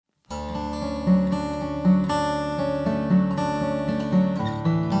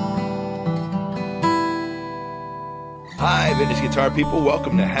Hi, Vintage Guitar people.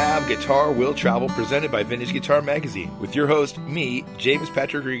 Welcome to Have Guitar Will Travel, presented by Vintage Guitar Magazine, with your host, me, James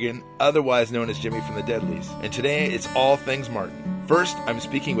Patrick Regan, otherwise known as Jimmy from the Deadlies. And today, it's all things Martin. First, I'm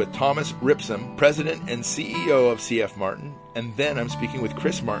speaking with Thomas Ripsum, President and CEO of CF Martin. And then I'm speaking with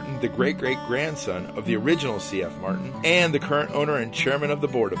Chris Martin, the great-great-grandson of the original CF Martin, and the current owner and chairman of the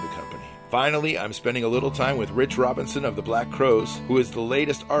board of the company. Finally, I'm spending a little time with Rich Robinson of the Black Crowes, who is the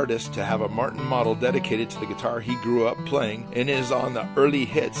latest artist to have a Martin model dedicated to the guitar he grew up playing and is on the early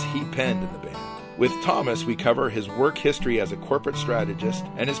hits he penned in the band. With Thomas, we cover his work history as a corporate strategist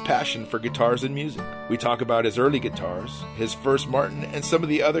and his passion for guitars and music. We talk about his early guitars, his first Martin, and some of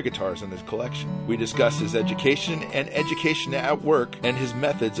the other guitars in his collection. We discuss his education and education at work and his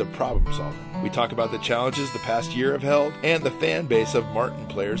methods of problem solving. We talk about the challenges the past year have held and the fan base of Martin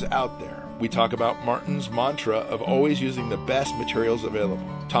players out there. We talk about Martin's mantra of always using the best materials available.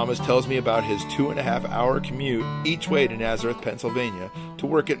 Thomas tells me about his 2.5-hour commute each way to Nazareth, Pennsylvania to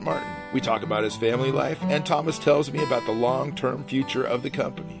work at Martin. We talk about his family life, and Thomas tells me about the long-term future of the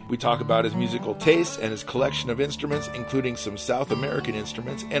company. We talk about his musical tastes and his collection of instruments, including some South American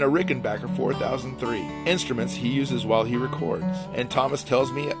instruments and a Rickenbacker 4003, instruments he uses while he records. And Thomas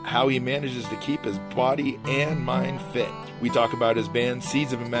tells me how he manages to keep his body and mind fit. We talk about his band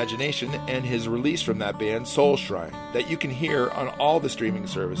Seeds of Imagination and his release from that band, Soul Shrine, that you can hear on all the streaming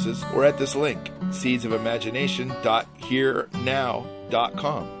services or at this link, seedsofimagination.hearnow.com.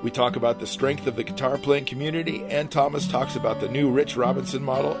 We talk about the strength of the guitar playing community, and Thomas talks about the new Rich Robinson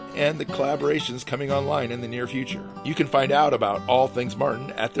model and the collaborations coming online in the near future. You can find out about all things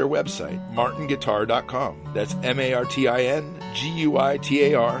Martin at their website, martinguitar.com. That's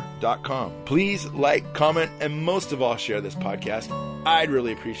martinguitar.com. Please like, comment, and most of all, share this podcast. I'd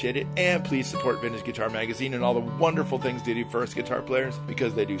really appreciate it. And please support Vintage Guitar Magazine and all the wonderful things they do for us guitar players,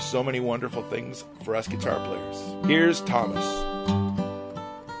 because they do so many wonderful things for us guitar players. Here's Thomas.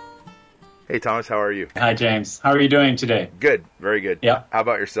 Hey, Thomas, how are you? Hi, James. How are you doing today? Good. Very good. Yeah. How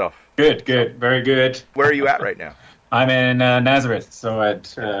about yourself? Good. Very good. Where are you at right now? I'm in Nazareth, so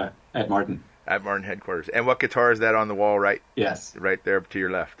at Martin. At Martin headquarters. And what guitar is that on the wall right there to your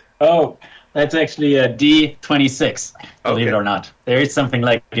left? Oh, that's actually a D26, believe it or not. There is something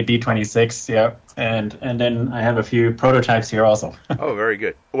like a D26, yeah. And then I have a few prototypes here also. Oh, very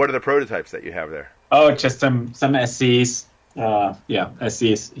good. What are the prototypes that you have there? Oh, just some SCs.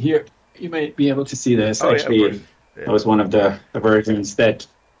 SCs. Here, you might be able to see this. Actually, that was one of the versions that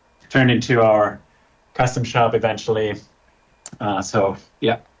turned into our custom shop eventually.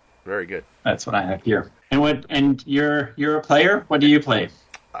 Very good. That's what I have here. And you're a player? What do you play?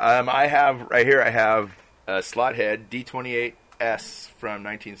 I have right here. I have a Slothead D28S from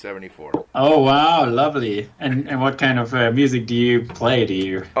 1974. Oh wow, lovely! And what kind of music do you play? Do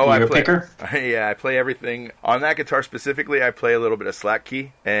you a picker? Yeah, I play everything on that guitar specifically. I play a little bit of slack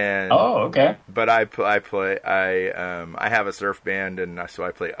key, and okay. But I have a surf band, and so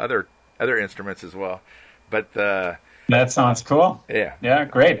I play other instruments as well. But that sounds cool. Yeah,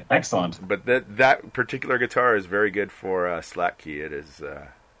 great, excellent. But that particular guitar is very good for slack key. It is.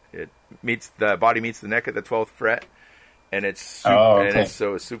 The body meets the neck at the 12th fret, and it's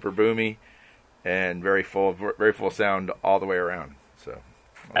super boomy and very full sound all the way around. So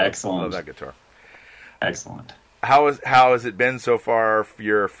excellent. I love that guitar. Excellent. How has it been so far for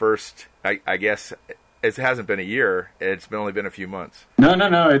your first? I guess it hasn't been a year. It's only been a few months.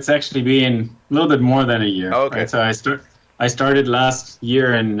 No. It's actually been a little bit more than a year. Oh, okay. Right? So I started last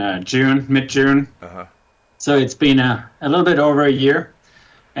year in mid-June. Uh-huh. So it's been a little bit over a year.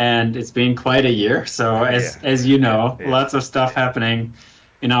 And it's been quite a year. So as you know, lots of stuff happening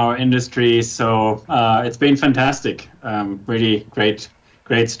in our industry. So it's been fantastic. Really great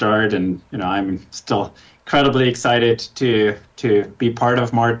start. And I'm still incredibly excited to be part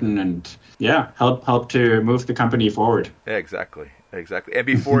of Martin and help to move the company forward. Yeah, exactly. And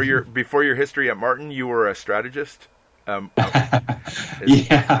before your history at Martin, you were a strategist.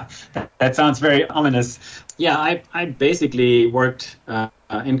 Yeah, that sounds very ominous. Yeah, I basically worked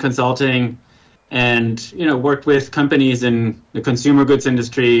in consulting and worked with companies in the consumer goods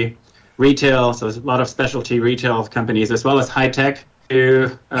industry, retail, so a lot of specialty retail companies as well as high tech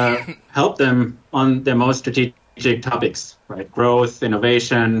to help them on their most strategic topics, right? Growth,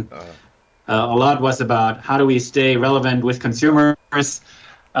 innovation. A lot was about how do we stay relevant with consumers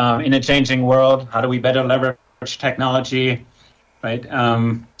in a changing world? How do we better leverage technology, right?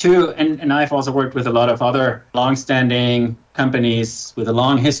 And I've also worked with a lot of other long-standing companies with a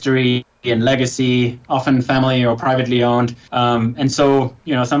long history and legacy, often family or privately owned. And so,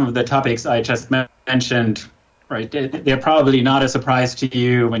 some of the topics I just mentioned, right, they're probably not a surprise to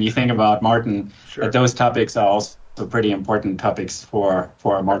you when you think about Martin. Sure. That those topics are also pretty important topics for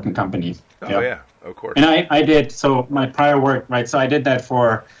a Martin company. Oh yeah, of course. And I did, so my prior work, right, so I did that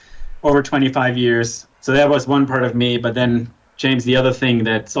for over 25 years. So that was one part of me. But then, James, the other thing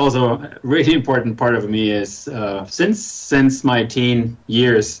that's also a really important part of me is since my teen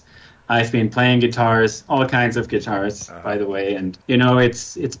years, I've been playing guitars, all kinds of guitars, by the way. And,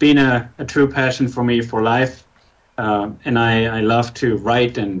 it's been a true passion for me for life. And I love to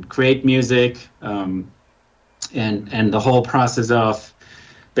write and create music, and the whole process of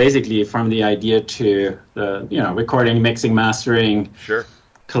basically from the idea to the recording, mixing, mastering, sure,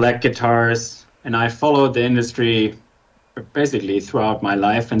 collect guitars, and I followed the industry basically throughout my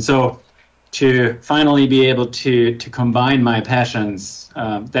life. And so to finally be able to combine my passions,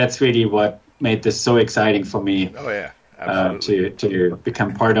 that's really what made this so exciting for me. Oh yeah, absolutely. To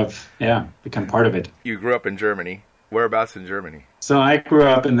become part of it. You grew up in Germany. Whereabouts in Germany? So I grew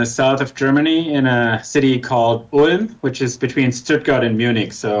up in the south of Germany in a city called Ulm, which is between Stuttgart and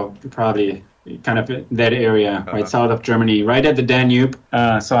Munich. So probably kind of that area, right south of Germany, right at the Danube.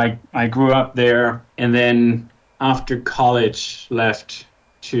 So I grew up there, and then after college left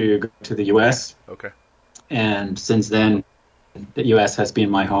to go to the U.S. Okay. And since then, the U.S. has been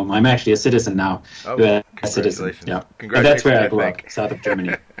my home. I'm actually a citizen now. Oh, U.S. congratulations. Citizen. Yeah. Congratulations. But that's where I grew up, south of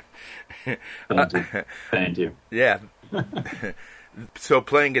Germany. Thank you. Yeah. So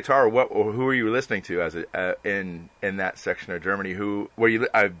playing guitar, who were you listening to as in that section of Germany? Who were you?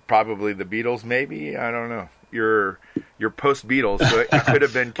 Probably the Beatles, maybe. I don't know. You're post Beatles, so it could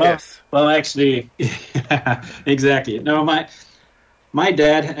have been Kiss. Well, actually, exactly. No, my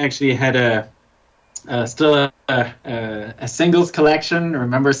dad actually had still a singles collection.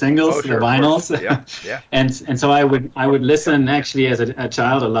 Remember singles, oh, sure, the vinyls. Yeah. And so I would listen actually as a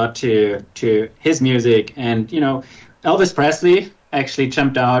child a lot to his music, and Elvis Presley actually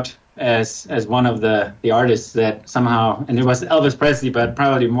jumped out as one of the artists that somehow, and it was Elvis Presley, but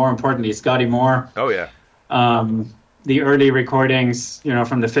probably more importantly Scotty Moore. Oh yeah. The early recordings,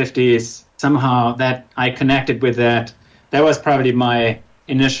 from the 50s, somehow that I connected with that. That was probably my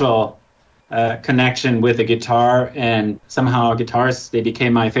initial connection with the guitar, and somehow guitars, they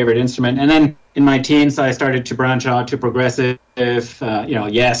became my favorite instrument. And then in my teens, I started to branch out to progressive.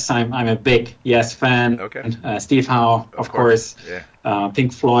 Yes, I'm a big Yes fan. Okay. Steve Howe, of course. Yeah.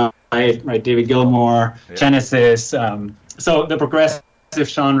 Pink Floyd, right? David Gilmour, yeah. Genesis. So the progressive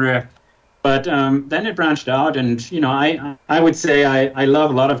genre. But then it branched out, and I would say I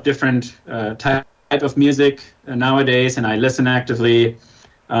love a lot of different type of music nowadays, and I listen actively.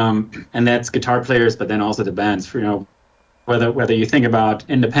 And that's guitar players, but then also the bands. Whether you think about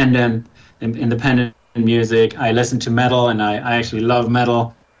independent music, I listen to metal, and I actually love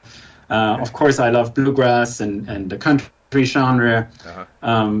metal. Of course, I love bluegrass and the country genre,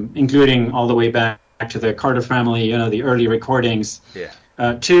 including all the way back to the Carter family. The early recordings. Yeah.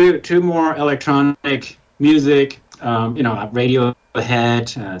 To more electronic music. Radiohead,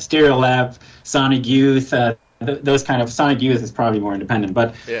 Stereolab, Sonic Youth. Those kind of Sonic Youth is probably more independent,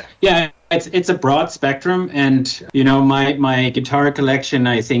 but yeah, it's a broad spectrum, and my guitar collection,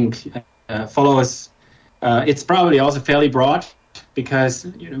 I think, follows. It's probably also fairly broad because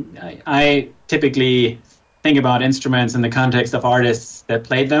I typically think about instruments in the context of artists that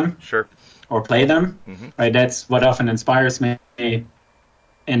played them, sure, or play them. Mm-hmm. Right, that's what often inspires me,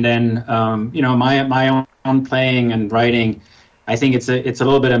 and then my own playing and writing. I think it's a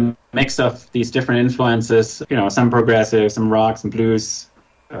little bit of a mix of these different influences, some progressive, some rock, some blues,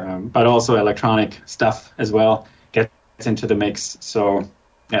 but also electronic stuff as well gets into the mix. So,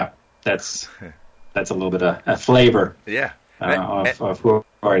 yeah, that's a little bit of a flavor of who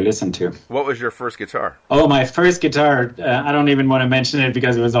I listen to. What was your first guitar? Oh, my first guitar, I don't even want to mention it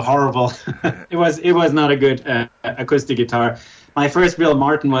because it was a horrible, it was not a good acoustic guitar. My first real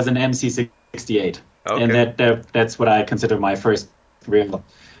Martin was an MC68. Okay. And that's what I consider my first real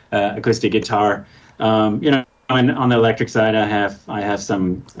acoustic guitar. On the electric side, I have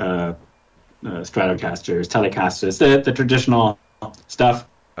some Stratocasters, Telecasters, the traditional stuff,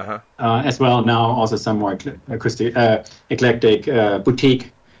 as well. Now also some more acoustic, eclectic,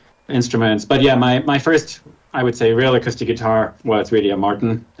 boutique instruments. But yeah, my first, I would say, real acoustic guitar was really a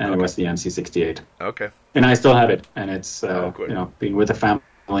Martin, and it was the MC68. Okay. And I still have it, and it's being with the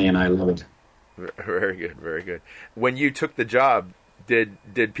family, and I love it. Very good, very good. When you took the job, did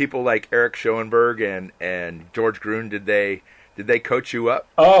people like Eric Schoenberg and George Gruen, did they coach you up?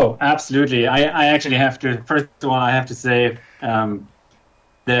 Oh, absolutely. I actually have to. First of all, I have to say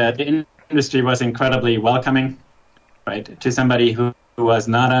the industry was incredibly welcoming, right, to somebody who was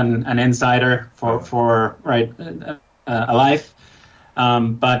not an insider for a life,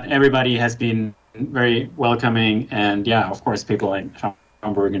 but everybody has been very welcoming, and yeah, of course, people like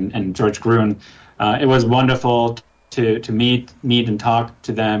Schomburg and George Gruen. It was wonderful to meet and talk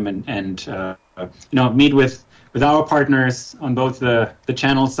to them, and meet with our partners on both the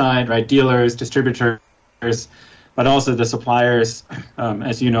channel side, right, dealers, distributors, but also the suppliers.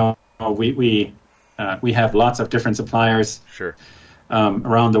 As you know, we have lots of different suppliers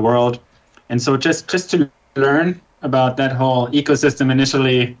around the world, and so just to learn about that whole ecosystem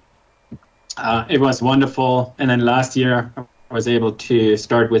initially, it was wonderful. And then last year, I was able to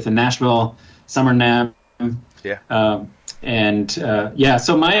start with the Nashville Summer NAMM.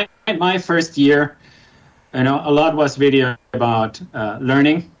 So my first year, a lot was really about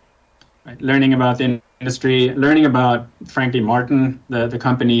learning about the industry, learning about, frankly, Martin, the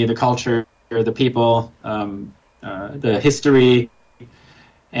company, the culture, the people, the history,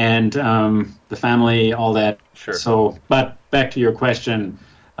 and the family, all that. Sure. So, but back to your question,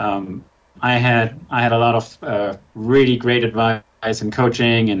 I had a lot of really great advice and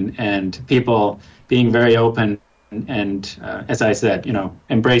coaching, and people being very open and as I said,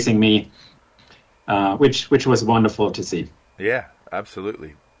 embracing me, which was wonderful to see. Yeah,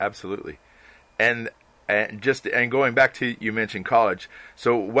 absolutely. And going back to, you mentioned college.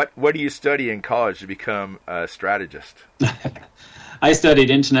 So what do you study in college to become a strategist? I studied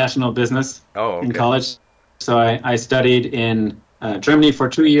international business in college. So I studied in Germany for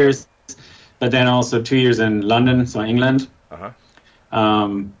 2 years, but then also 2 years in London, so England.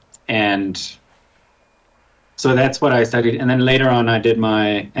 And so that's what I studied. And then later on, I did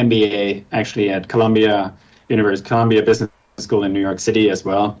my MBA actually at Columbia Business School in New York City as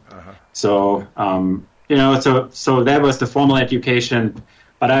well. So, so that was the formal education.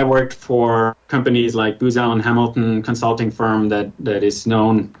 But I worked for companies like Booz Allen Hamilton consulting firm that is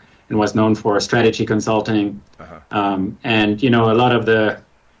known and was known for strategy consulting. And, a lot of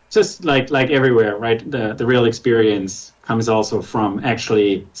just like everywhere, right? The real experience comes also from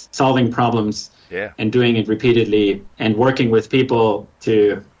actually solving problems and doing it repeatedly and working with people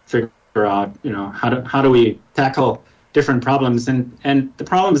to figure out, how do we tackle different problems. And the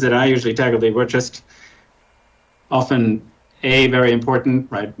problems that I usually tackle, they were just often very important,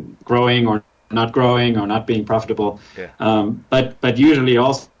 right? Growing or not growing or not being profitable. But usually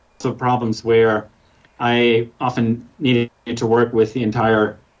also problems where I often needed to work with the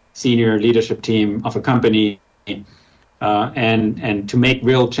entire senior leadership team of a company and to make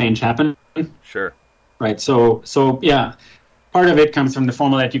real change happen. Sure. Right. So yeah, part of it comes from the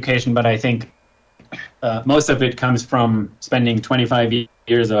formal education, but I think most of it comes from spending 25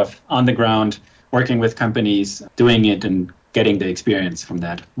 years of on the ground working with companies, doing it and getting the experience from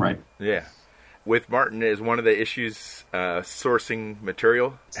that. Right. Yeah. With Martin, is one of the issues sourcing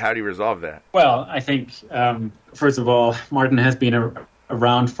material? How do you resolve that? Well, I think, first of all, Martin has been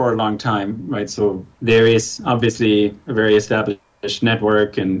around for a long time, right? So there is obviously a very established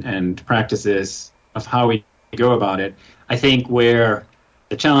network and practices of how we go about it. I think where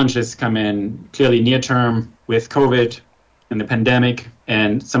the challenges come in clearly near term with COVID and the pandemic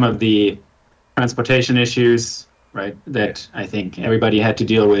and some of the transportation issues, right, that I think everybody had to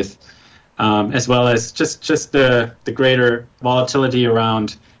deal with, as well as just the greater volatility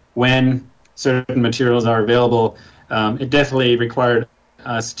around when certain materials are available. It definitely required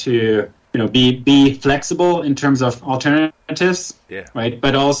us to be flexible in terms of alternatives, right?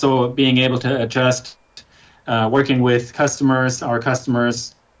 But also being able to adjust, working with our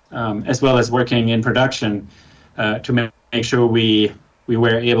customers, as well as working in production to make sure we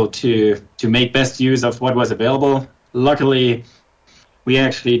were able to make best use of what was available. Luckily, we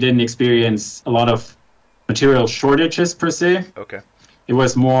actually didn't experience a lot of material shortages per se. Okay. It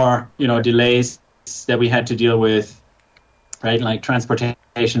was more, delays that we had to deal with, right? Like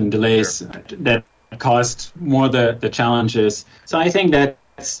transportation delays that caused more the challenges. So I think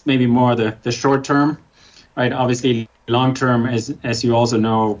that's maybe more the short term, right? Obviously, long term, as you also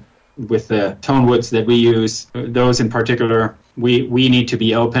know, with the tone woods that we use, those in particular, we need to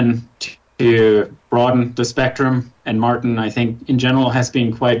be open to broaden the spectrum. And Martin, I think, in general, has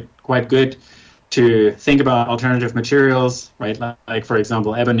been quite good to think about alternative materials, right? Like for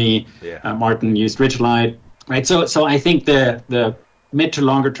example, ebony. Martin used Ridgelite, right? So I think the mid to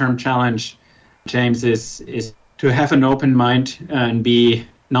longer term challenge, James, is to have an open mind and be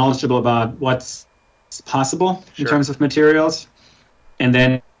knowledgeable about what's possible in terms of materials, and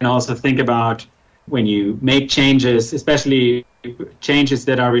then also think about when you make changes, especially changes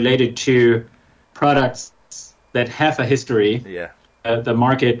that are related to products that have a history. The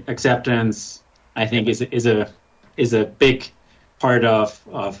market acceptance, I think, is a big part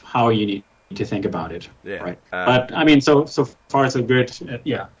of how you need to think about it. Right. But I mean, so far so good.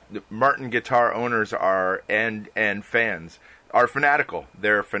 Martin guitar owners are and fans are fanatical.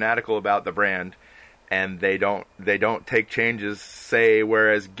 They're fanatical about the brand, and they don't take changes. Say,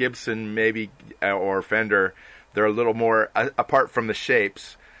 whereas Gibson maybe or Fender, they're a little more apart from the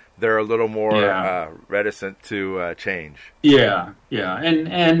shapes. They're a little more reticent to change. Yeah,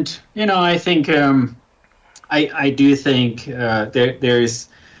 and I think I do think there's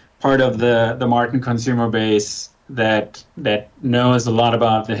part of the Martin consumer base that knows a lot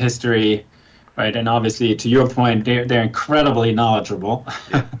about the history, right? And obviously, to your point, they're incredibly knowledgeable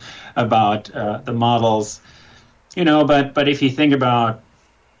about the models, But if you think about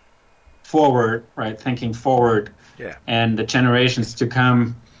forward, right? Thinking forward, and the generations to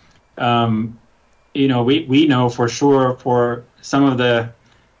come. We know for sure for some of the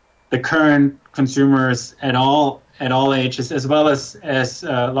current consumers at all ages, as well as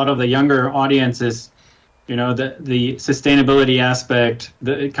a lot of the younger audiences, the sustainability aspect,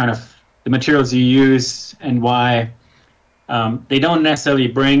 the kind of the materials you use and why they don't necessarily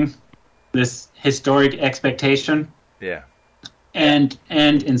bring this historic expectation. Yeah. And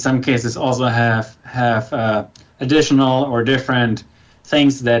in some cases also have additional or different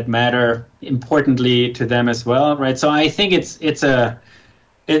things that matter importantly to them as well, right? So I think it's a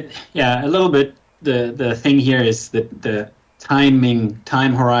little bit the thing here is the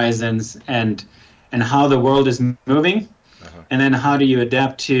time horizons and how the world is moving, and then how do you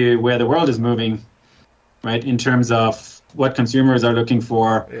adapt to where the world is moving, right? In terms of what consumers are looking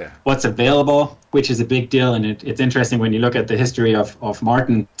for, what's available, which is a big deal, and it's interesting when you look at the history of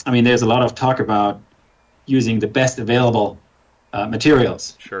Martin. I mean, there's a lot of talk about using the best available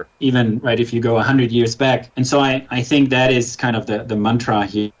materials. Sure. Even, right, if you go 100 years back. And so I think that is kind of the mantra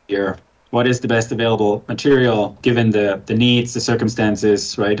here. What is the best available material given the needs, the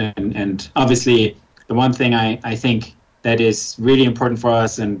circumstances, right? And obviously, the one thing I think that is really important for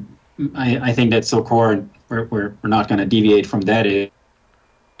us, and I think that's so core, and we're not going to deviate from that,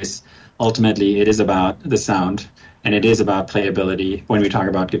 is ultimately it is about the sound, and it is about playability when we talk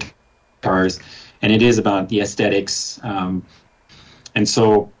about guitars, and it is about the aesthetics. And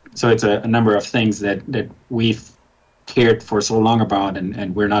so it's a number of things that we've cared for so long about,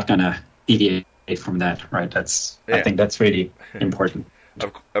 and we're not going to deviate from that, right? I think that's really important.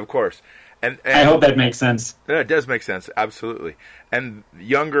 Of course. And I hope that makes sense. Yeah, it does make sense, absolutely. And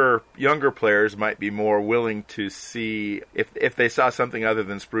younger players might be more willing to see, if they saw something other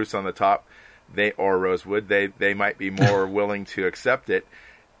than spruce on the top, or rosewood, they might be more willing to accept it.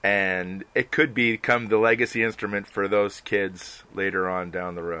 And it could become the legacy instrument for those kids later on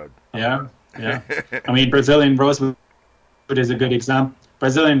down the road. Yeah. I mean, Brazilian rosewood is a good example.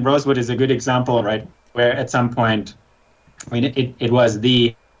 Brazilian rosewood is a good example, right? Where at some point, I mean, it was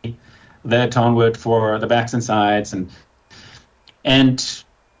the tone wood for the backs and sides, and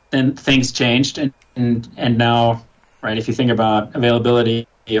then things changed, and now, right? If you think about availability,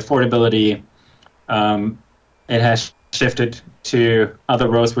 affordability, it has shifted to other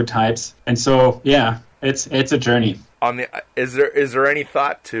rosewood types, and so it's a journey. Is there any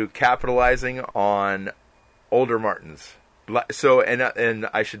thought to capitalizing on older Martins? So and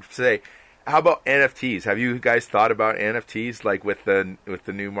I should say, how about NFTs? Have you guys thought about NFTs, like with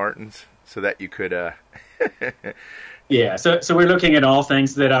the new Martins, so that you could? Yeah. So we're looking at all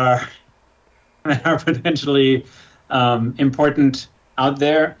things that are potentially important out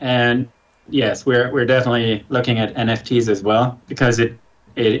there, and yes, we're definitely looking at NFTs as well, because it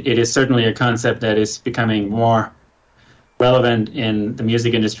is certainly a concept that is becoming more relevant in the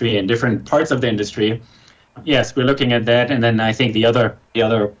music industry and different parts of the industry. Yes, we're looking at that, and then I think the other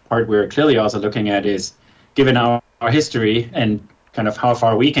part we're clearly also looking at is, given our history and kind of how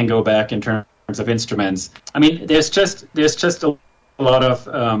far we can go back in terms of instruments. I mean, there's just a lot of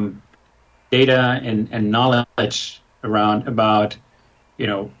data and knowledge around about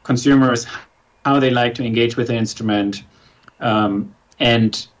consumers, how they like to engage with the instrument, and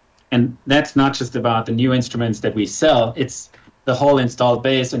that's not just about the new instruments that we sell. It's the whole installed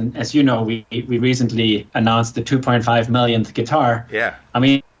base, and as you know, we recently announced the 2.5 millionth guitar. Yeah. I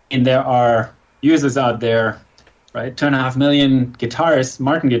mean, there are users out there, right? 2.5 million guitars,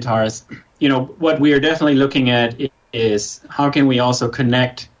 Martin guitars. What we are definitely looking at is how can we also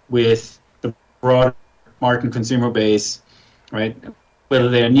connect with the broad Martin consumer base, right? Whether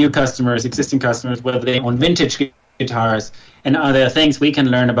they're new customers, existing customers, whether they own vintage guitars, and are there things we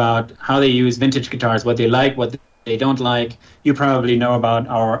can learn about how they use vintage guitars, what they like, what they don't like. You probably know about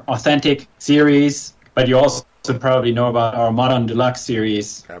our Authentic series, but you also probably know about our Modern Deluxe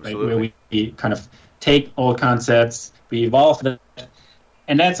series, right, where we kind of take old concepts, we evolve them,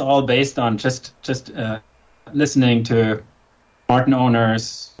 and that's all based on just listening to Martin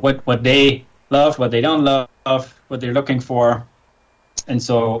owners, what they love, what they don't love, what they're looking for. And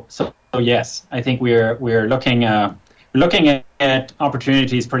so yes, I think we're looking at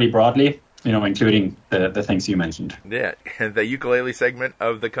opportunities pretty broadly, including the things you mentioned. Yeah, and the ukulele segment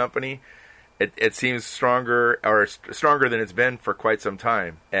of the company, it seems stronger than it's been for quite some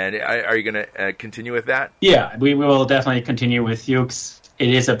time. And are you going to continue with that? Yeah, we will definitely continue with ukes. It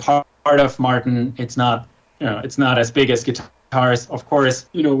is a part of Martin. It's not as big as guitars. Of course,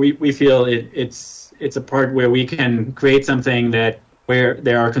 we feel it's a part where we can create something where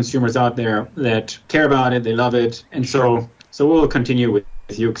there are consumers out there that care about it, they love it, and so we'll continue with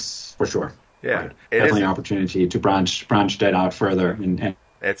ukes for sure. Yeah, right. Definitely an opportunity to branch that out further. And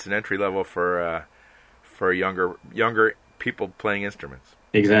it's an entry level for younger people playing instruments.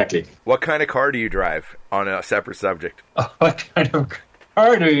 Exactly. What kind of car do you drive? On a separate subject. What kind of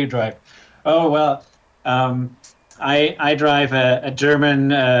car do you drive? Oh well, I drive a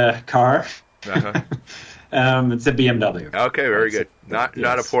German car. Uh-huh. It's a BMW. Okay, very good. Not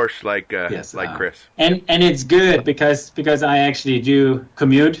a Porsche like Chris. And it's good because I actually do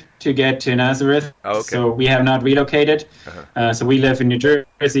commute to get to Nazareth. Oh, okay. So we have not relocated. Uh-huh. So we live in New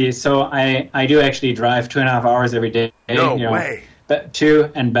Jersey. So I do actually drive 2.5 hours every day. No way.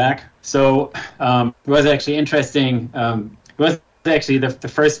 To and back. So it was actually interesting. It was actually the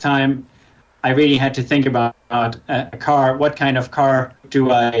first time I really had to think about a car. What kind of car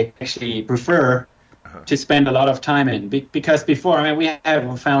do I actually prefer to spend a lot of time in? Because before, we have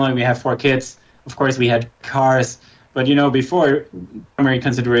a family, we have 4 kids. Of course, we had cars, but before, primary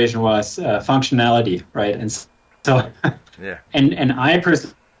consideration was functionality, right? And so, yeah. And I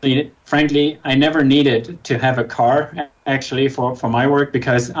personally, frankly, I never needed to have a car actually for my work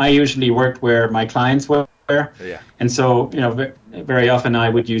because I usually worked where my clients were. Yeah. And so, very often I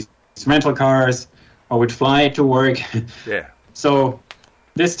would use rental cars or would fly to work. Yeah. So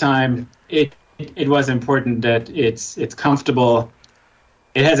this time it was important that it's comfortable.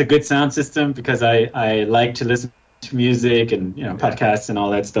 It has a good sound system because I like to listen to music and podcasts and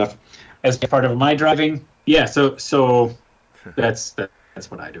all that stuff as part of my driving. Yeah, so that's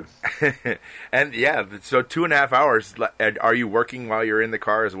what I do. And yeah, so 2.5 hours. Are you working while you're in the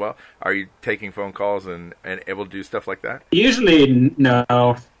car as well? Are you taking phone calls and able to do stuff like that? Usually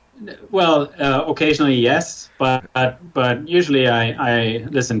no. Well, occasionally yes, but usually I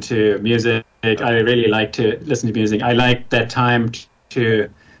listen to music. I really like to listen to music. I like that time to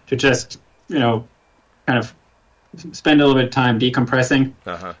just kind of spend a little bit of time decompressing,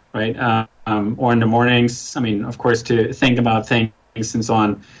 uh-huh. right? Or in the mornings. Of course, to think about things and so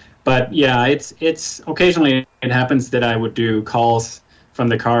on. But yeah, it's occasionally it happens that I would do calls from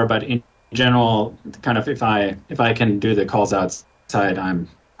the car, but in general, kind of if I can do the calls outside,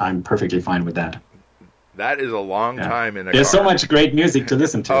 I'm perfectly fine with that. That is a long time in the car. There's so much great music to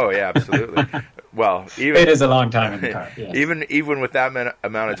listen to. Oh yeah, absolutely. Well, it is a long time in the car. Yes. Even with that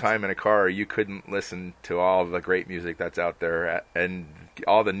amount of time in a car, you couldn't listen to all of the great music that's out there and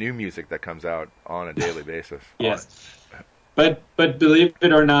all the new music that comes out on a daily basis. Yes, but believe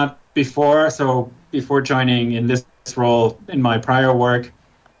it or not, before joining in this role in my prior work,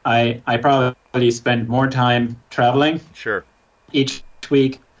 I probably spent more time traveling. Sure. Each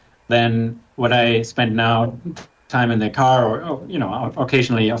week than what I spend now time in the car, or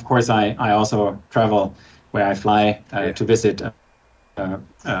occasionally, of course, I also travel where I fly to visit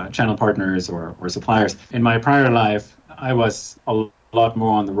channel partners or suppliers. In my prior life, I was a lot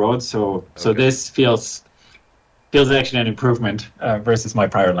more on the road, so this feels actually an improvement versus my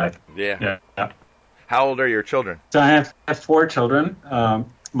prior life. Yeah. How old are your children? So I have 4 children.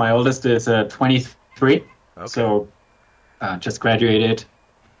 My oldest is 23, so just graduated.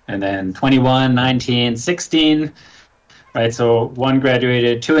 And then 21, 19, 16, right? So one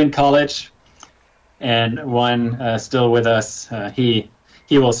graduated, 2 in college, and one still with us. He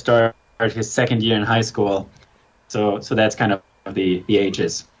will start his second year in high school. So that's kind of the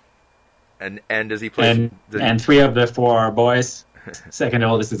ages. And does he play? And 3 of the 4 are boys. Second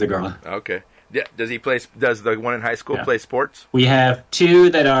oldest is a girl. Okay. Yeah. Does he play? Does the one in high school play sports? We have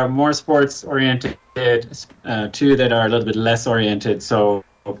 2 that are more sports oriented, 2 that are a little bit less oriented. So.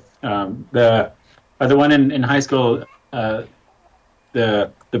 The one in high school,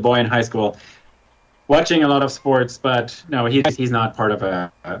 the boy in high school, watching a lot of sports, but no, he's not part of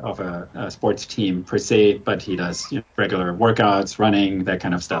a sports team per se, but he does regular workouts, running, that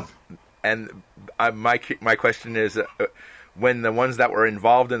kind of stuff. And my question is, when the ones that were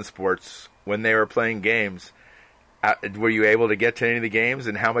involved in sports, when they were playing games, were you able to get to any of the games,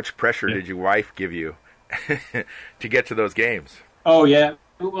 and how much pressure did your wife give you to get to those games? Oh yeah.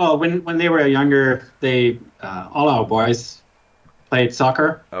 Well, when they were younger, they all our boys played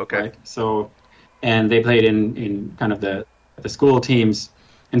soccer. Okay. Right? So, and they played in kind of the school teams.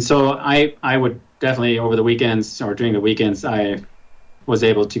 And so I would definitely over the weekends or during the weekends, I was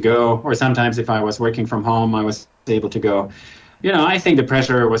able to go, or sometimes if I was working from home, I was able to go. I think the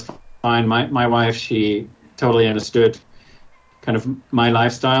pressure was fine. My wife, she totally understood kind of my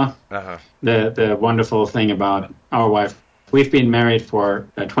lifestyle. Uh-huh. The wonderful thing about our wife, we've been married for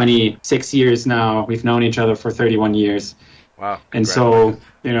 26 years now. We've known each other for 31 years. Wow. And so,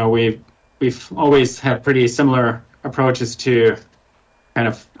 we've always had pretty similar approaches to kind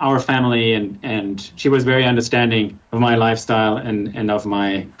of our family, and she was very understanding of my lifestyle and of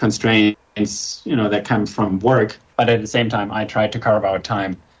my constraints, that come from work. But at the same time, I tried to carve out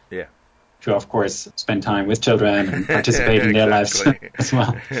time to, of course, spend time with children and participate in their lives as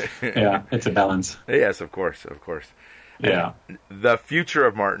well. Yeah, it's a balance. Yes, of course. Yeah. And the future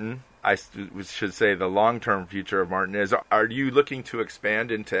of Martin, I should say the long-term future of Martin is, are you looking to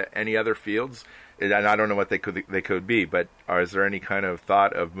expand into any other fields? And I don't know what they could be, but is there any kind of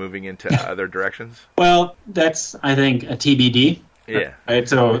thought of moving into other directions? Well, that's, I think, a TBD. Yeah. Right?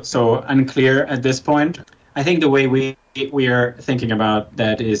 So unclear at this point. I think the way we are thinking about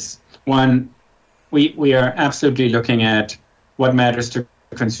that is, one, we are absolutely looking at what matters to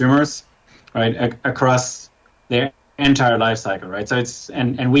consumers, right, across their entire life cycle, right? So it's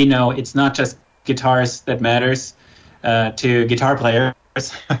and we know it's not just guitars that matters to guitar players.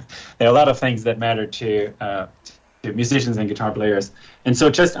 There are a lot of things that matter to musicians and guitar players, and so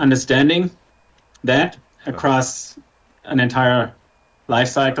just understanding that across an entire life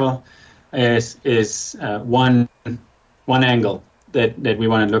cycle is one angle that we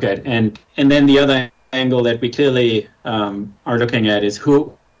want to look at, and then the other angle that we clearly are looking at is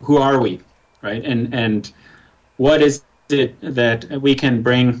who are we, right? And what is it that we can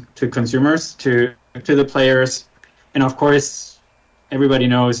bring to consumers, to the players, and of course, everybody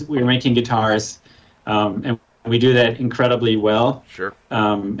knows we're making guitars, and we do that incredibly well. Sure.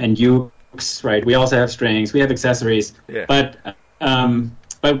 And ukes, right? We also have strings, we have accessories, but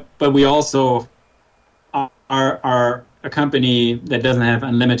we also are a company that doesn't have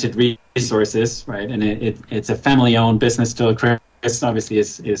unlimited resources, right? And it's a family-owned business still. Chris obviously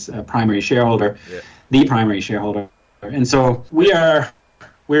is a primary shareholder, the primary shareholder, and so we're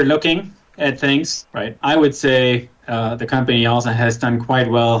looking at things, right? I would say the company also has done quite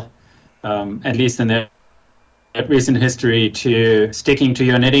well, at least in the recent history, to sticking to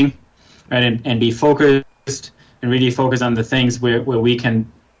your knitting, right, and be focused and really focus on the things where we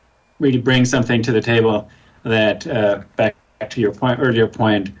can really bring something to the table that, back to your earlier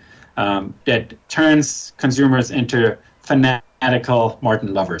point, that turns consumers into fanatical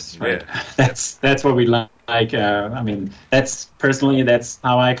Martin lovers, right? Yeah. That's what we like. I mean, that's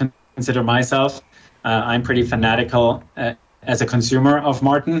how I consider myself. I'm pretty fanatical as a consumer of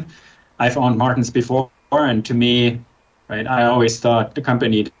Martin. I've owned Martins before, and to me, right, I always thought the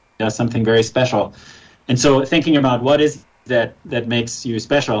company does something very special. And so thinking about what is that makes you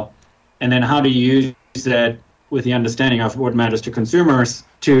special, and then how do you use that with the understanding of what matters to consumers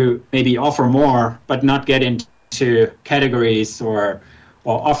to maybe offer more, but not get into categories or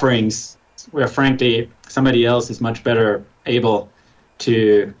offerings where, frankly, somebody else is much better able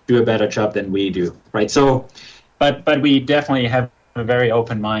to do a better job than we do, right? So, but we definitely have a very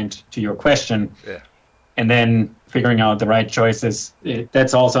open mind to your question. Yeah. And then figuring out the right choices,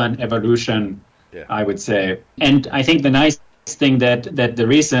 that's also an evolution, I would say. And I think the nice thing that the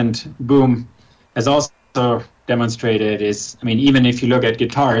recent boom has also demonstrated is, I mean, even if you look at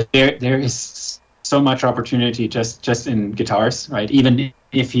guitars, there is so much opportunity just in guitars, right? Even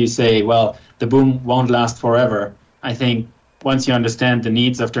if you say, well, the boom won't last forever, I think once you understand the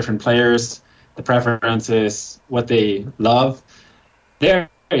needs of different players, the preferences, what they love, there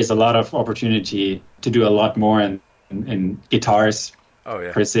is a lot of opportunity to do a lot more in guitars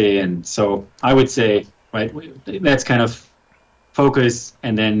per se. And so I would say, right, that's kind of focus.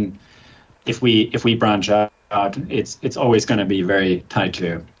 And then if we branch out, it's always going to be very tied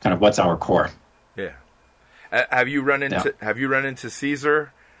to kind of what's our core. Yeah. Have you run into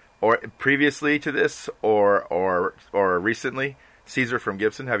Caesar, or previously to this, or recently? Caesar from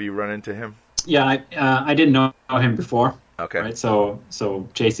Gibson. Have you run into him? Yeah, I didn't know him before. Okay. Right. So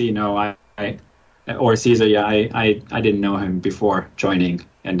JC, no, or Caesar, yeah, I didn't know him before joining,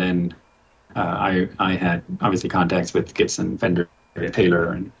 and then I had obviously contacts with Gibson, Fender,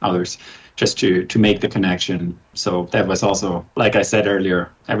 Taylor, and others just to make the connection. So that was also, like I said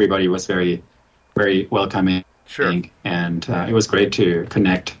earlier, everybody was very, very welcoming. Sure. And it was great to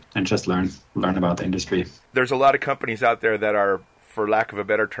connect and just learn about the industry. There's a lot of companies out there that are, for lack of a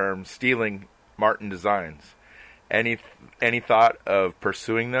better term, stealing Martin designs. Any thought of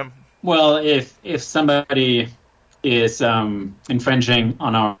pursuing them? Well, if somebody is infringing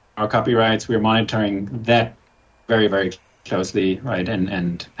on our copyrights, we're monitoring that very, very closely, right?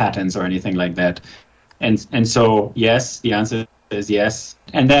 And patents or anything like that. And so, yes, the answer is yes.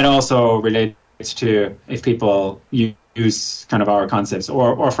 And that also relates to if people use kind of our concepts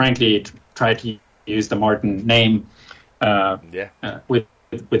or frankly, try to use the Martin name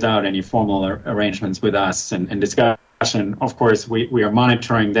without any formal arrangements with us and discussion. Of course, we are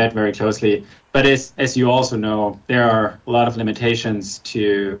monitoring that very closely. But as you also know, there are a lot of limitations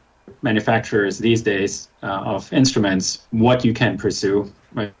to manufacturers these days of instruments, what you can pursue.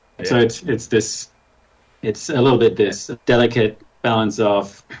 Right? Yeah. So it's a little bit this delicate balance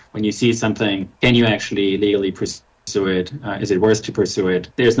of when you see something, can you actually legally pursue it? Is it worth to pursue it?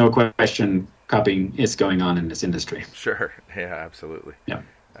 There's no question copying is going on in this industry. Sure. Yeah, absolutely. Yeah.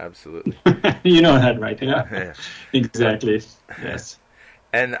 Absolutely. You know that, right? Yeah. Exactly. Yes.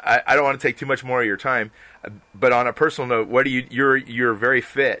 And I don't want to take too much more of your time, but on a personal note, what do you're very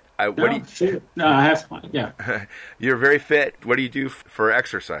fit. No, I have fun. Yeah. You're very fit. What do you do for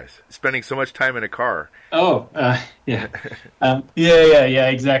exercise? Spending so much time in a car. Oh, yeah. Yeah,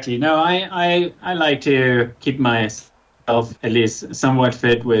 exactly. No, I like to keep myself at least somewhat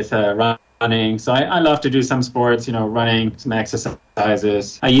fit with running. So I love to do some sports, running, some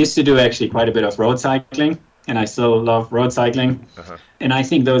exercises. I used to do actually quite a bit of road cycling, and I still love road cycling. Uh-huh. And I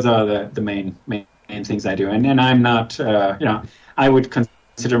think those are the main things I do. And I'm not, I would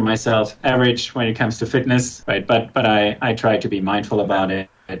consider myself average when it comes to fitness, right? But I try to be mindful about it.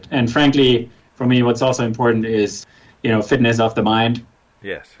 And frankly, for me, what's also important is, fitness of the mind.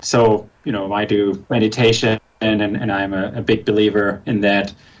 Yes. So, I do meditation, and I'm a big believer in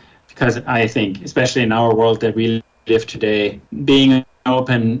that. Because I think, especially in our world that we live today, being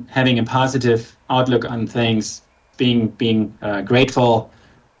open, having a positive outlook on things, being grateful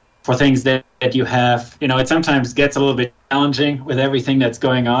for things that you have, it sometimes gets a little bit challenging with everything that's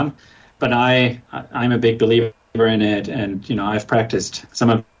going on. But I'm a big believer in it, and I've practiced some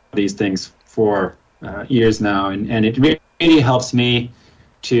of these things for years now, and it really helps me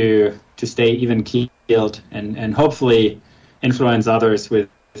to stay even keeled and hopefully influence others with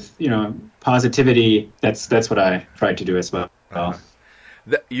positivity. That's what I try to do as well. Uh-huh.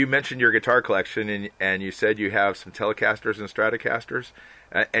 You mentioned your guitar collection, and you said you have some Telecasters and Stratocasters.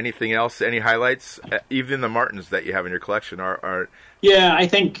 Anything else? Any highlights? Even the Martins that you have in your collection are. Yeah,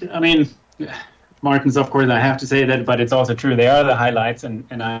 I mean, Martins, of course, I have to say that, but it's also true. They are the highlights, and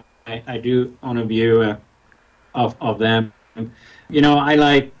I do own a view of them. I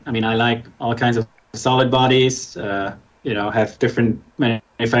like all kinds of solid bodies. Have different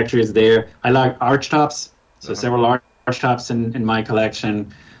manufacturers there. I like arch tops, so several arch tops in my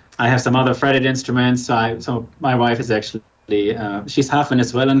collection. I have some other fretted instruments. So my wife is actually, she's half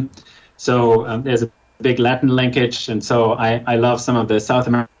Venezuelan, so there's a big Latin linkage, and so I love some of the South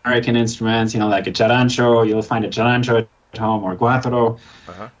American instruments, like a charancho. You'll find a charancho at home, or guataro.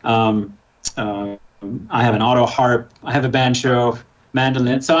 Uh-huh. I have an auto harp. I have a banjo,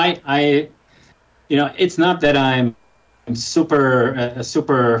 mandolin. So I it's not that I'm a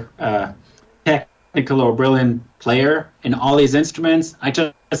super technical or brilliant player in all these instruments. I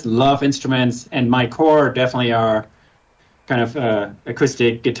just love instruments, and my core definitely are kind of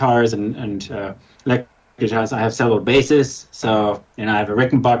acoustic guitars and electric guitars. I have several basses, so I have a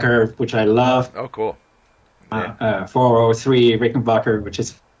Rickenbacker, which I love. Oh, cool! Yeah. 403 Rickenbacker, which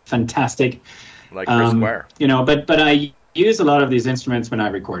is fantastic. Like Chris Squire. But I use a lot of these instruments when I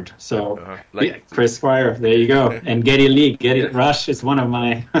record. So, Chris Squire, there you go. And Geddy Lee, Rush is one of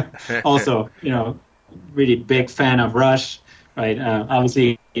my, also, really big fan of Rush, right?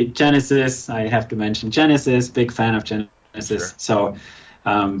 Obviously, Genesis, I have to mention Genesis, big fan of Genesis. Sure. So,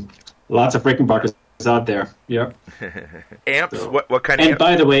 lots of Rickenbackers out there. Yep. Amps, so, what kind of amps? And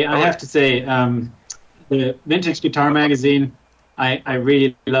by the way, I have to say, the Vintage Guitar Magazine, I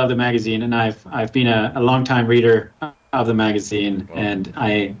really love the magazine, and I've been a long-time reader of the magazine, and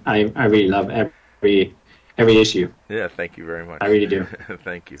I really love every issue. Yeah, thank you very much. I really do.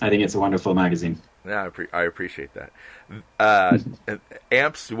 Thank you. I think it's a wonderful magazine. Yeah, I appreciate that.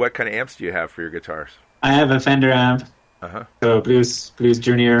 Amps, what kind of amps do you have for your guitars? I have a Fender amp, so Blues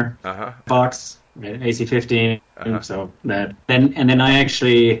Junior, Vox, AC15, so that. Then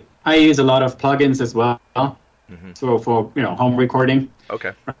I use a lot of plugins as well. Mm-hmm. So for home recording,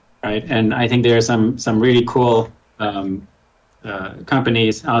 okay, right, and I think there are some really cool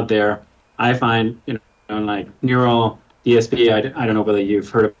companies out there. I find like Neural, DSP. I don't know whether you've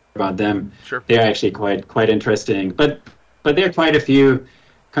heard about them. Sure, they're actually quite interesting. But there are quite a few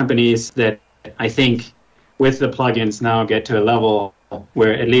companies that I think with the plugins now get to a level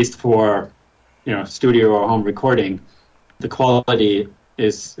where, at least for studio or home recording, the quality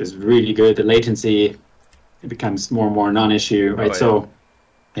is really good. The latency, it becomes more and more non-issue, right? So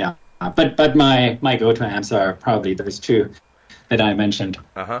yeah, but my go-to amps are probably those two that I mentioned.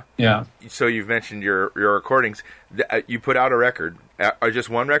 Yeah. So you've mentioned your recordings. You put out a record. Are just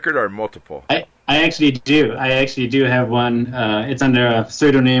one record or multiple? I actually do. I actually do have one. It's under a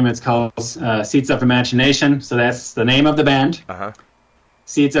pseudonym. It's called Seeds of Imagination. So that's the name of the band.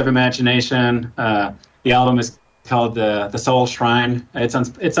 Seeds of Imagination. The album is called the Soul Shrine. It's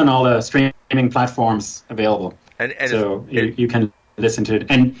on all the streaming platforms available. And so you can listen to it.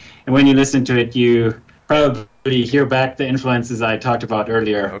 And when you listen to it, you probably hear back the influences I talked about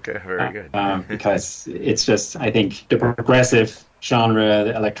earlier. Okay, very good. Because it's just, I think, the progressive genre,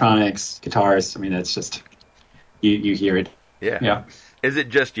 the electronics, guitars. I mean, it's just you hear it. Yeah. Is it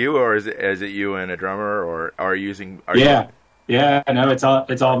just you, or is it you and a drummer, or are you using? Yeah, no, it's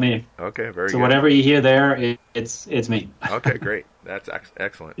all me. Okay, very good. So whatever you hear there, it's me. Okay, great. That's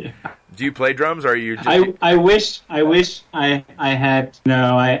excellent. Yeah. Do you play drums, or are you just... I wish I had...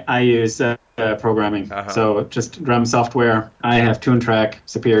 No, I use programming. So just drum software. I have TuneTrack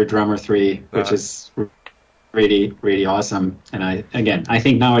Superior Drummer 3, which is really, really awesome. And I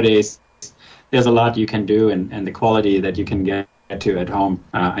think nowadays there's a lot you can do, and the quality that you can get to at home,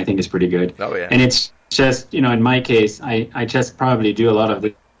 I think is pretty good. Oh, yeah. And it's just, in my case, I just probably do a lot of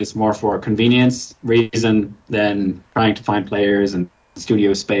this more for convenience reason than trying to find players and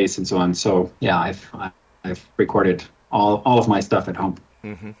studio space and so on. So yeah, I've recorded all of my stuff at home.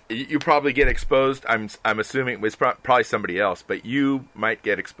 Mm-hmm. You probably get exposed. I'm assuming it was probably somebody else, but you might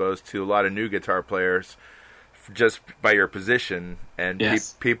get exposed to a lot of new guitar players just by your position and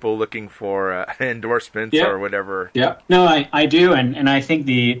people looking for endorsements or whatever. Yeah, no, I do, and I think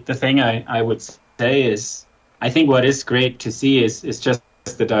the thing I would say is, I think what is great to see is just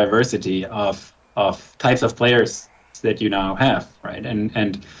the diversity of types of players that you now have, right?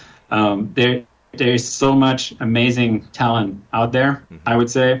 And there's so much amazing talent out there, I would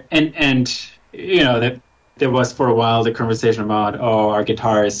say. And that there was for a while the conversation about, our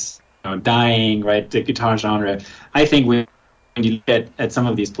guitar is dying, right? The guitar genre. I think when you look at some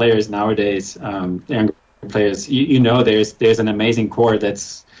of these players nowadays, younger players, there's an amazing core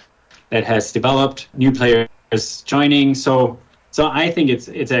that has developed, new players joining. So I think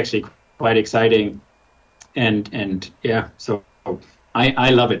it's actually quite exciting, and yeah. So I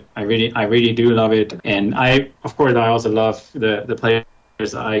love it. I really do love it, and I also love the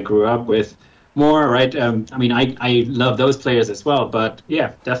players I grew up with more. Right? I love those players as well. But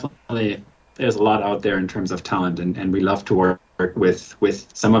yeah, definitely, there's a lot out there in terms of talent, and we love to work with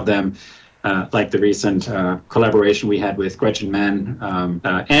some of them. Like the recent collaboration we had with Gretchen Mann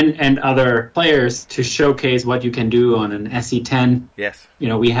and other players to showcase what you can do on an SE10. Yes.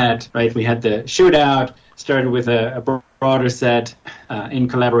 We had the shootout, started with a broader set in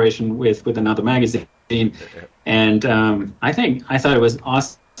collaboration with another magazine. And I thought it was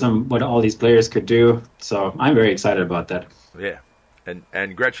awesome what all these players could do. So I'm very excited about that. Yeah.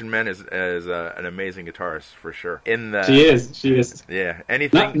 And Gretchen Mann is an amazing guitarist for sure. She is. Yeah.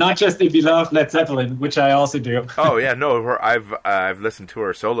 Anything. Not just the beloved Led Zeppelin, which I also do. Oh yeah, no. I've listened to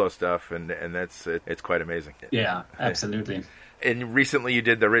her solo stuff, and it's quite amazing. Yeah, absolutely. And recently you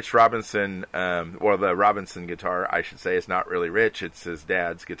did the Rich Robinson, or the Robinson guitar, I should say. It's not really Rich; it's his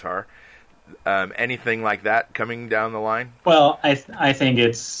dad's guitar. Anything like that coming down the line? Well, I think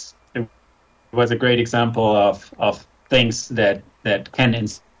it was a great example of things that can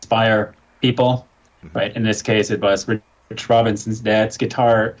inspire people, right? In this case, it was Rich Robinson's dad's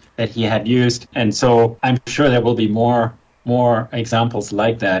guitar that he had used, and so I'm sure there will be more examples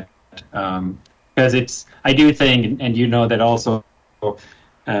like that, because I do think, and that also,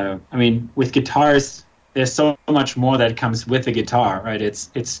 with guitars, there's so much more that comes with the guitar, right?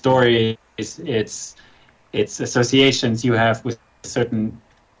 It's stories, it's associations you have with certain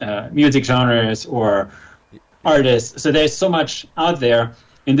music genres or artists. So there's so much out there.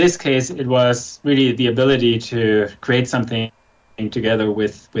 In this case, it was really the ability to create something together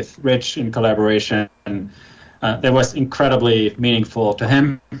with Rich in collaboration that was incredibly meaningful to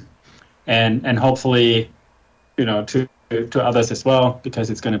him, and hopefully, to others as well, because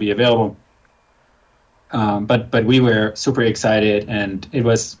it's going to be available. But we were super excited, and it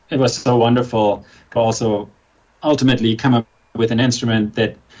was so wonderful to also ultimately come up with an instrument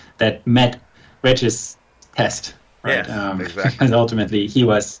that met Rich's test, right? Yes, exactly. And ultimately, he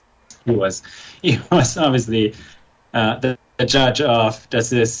was obviously the judge of, does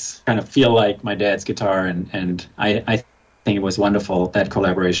this kind of feel like my dad's guitar? And I think it was wonderful, that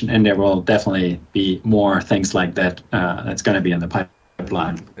collaboration, and there will definitely be more things like that that's going to be in the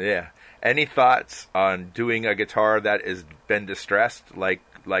pipeline. Yeah. Any thoughts on doing a guitar that has been distressed, like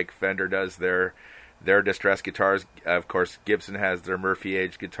Fender does their distressed guitars? Of course, Gibson has their Murphy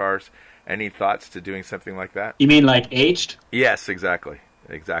aged guitars. Any thoughts to doing something like that? You mean like aged? Yes, exactly.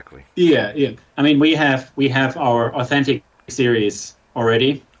 Yeah. I mean, we have our Authentic series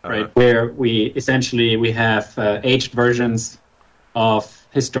already, right? Where we have aged versions of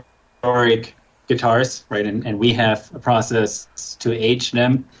historic guitars, right? And we have a process to age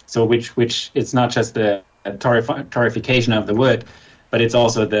them. So which it's not just the torrefication of the wood, but it's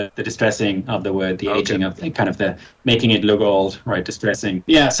also the distressing of the wood, the aging of kind of the making it look old, right? Distressing.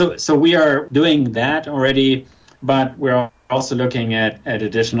 Yeah. So we are doing that already, but we're also looking at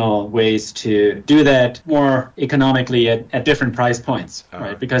additional ways to do that more economically at different price points,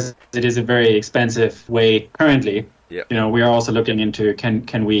 right? Because it is a very expensive way currently. Yep. We are also looking into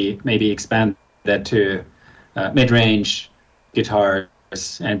can we maybe expand that to mid-range guitars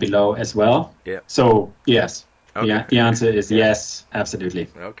and below as well. Yeah. So yes, Okay. the answer is yes, absolutely.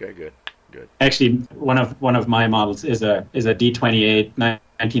 Okay, good. Actually, one of my models is a D28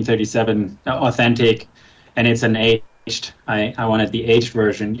 1937 Authentic, and it's an aged. I wanted the aged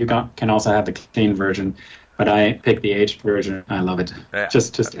version. You can also have the clean version, but I picked the aged version. I love it. Yeah.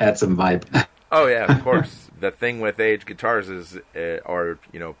 Just add some vibe. Oh yeah, of course. The thing with aged guitars is,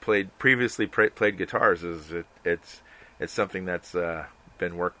 previously played guitars is it's something that's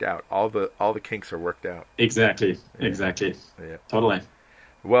been worked out. All the kinks are worked out. Exactly. Yeah. Totally.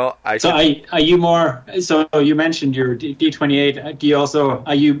 Well, are you more? So you mentioned your D28. Do you also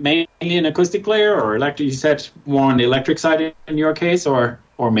are you mainly an acoustic player or electric? You said more on the electric side in your case, or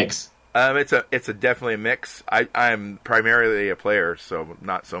mix? It's a definitely a mix. I'm primarily a player, so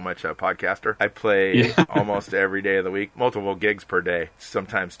not so much a podcaster. I play almost every day of the week, multiple gigs per day,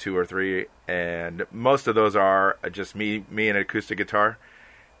 sometimes 2 or 3, and most of those are just me and an acoustic guitar,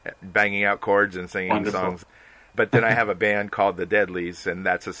 banging out chords and singing songs. But then I have a band called the Deadlies, and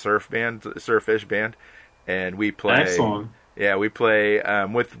that's a surfish band, and we play. Excellent. Yeah, we play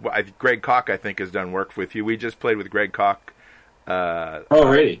with Greg Koch. I think has done work with you. We just played with Greg Koch.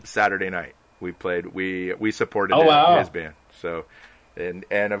 Really? Saturday night we played. We supported his band. So, and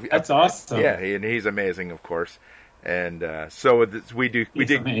that's awesome. Yeah, and he's amazing, of course. And so we do.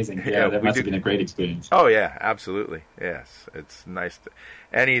 He's amazing. Yeah, that must have been a great experience. Oh yeah, absolutely. Yes, it's nice,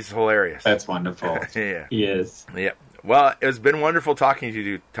 and he's hilarious. That's wonderful. Yeah, he is. Yeah. Well, it's been wonderful talking to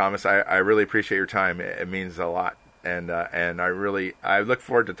you, Thomas. I really appreciate your time. It means a lot, and I look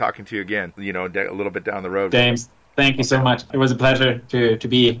forward to talking to you again. A little bit down the road. James, thank you so much. It was a pleasure to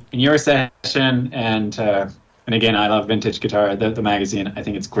be in your session, and again, I love Vintage Guitar, the magazine. I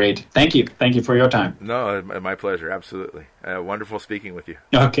think it's great. Thank you for your time. No, my pleasure. Absolutely. Wonderful speaking with you.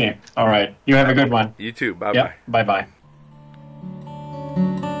 Okay. All right. You have a good one. You too. Bye-bye. Yep. Bye-bye.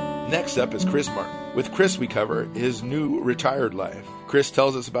 Next up is Chris Martin. With Chris, we cover his new retired life. Chris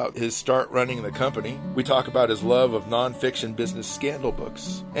tells us about his start running the company. We talk about his love of nonfiction business scandal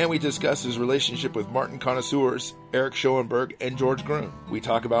books. And we discuss his relationship with Martin connoisseurs Eric Schoenberg and George Gruen. We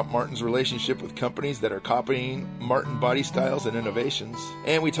talk about Martin's relationship with companies that are copying Martin body styles and innovations.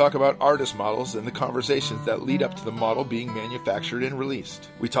 And we talk about artist models and the conversations that lead up to the model being manufactured and released.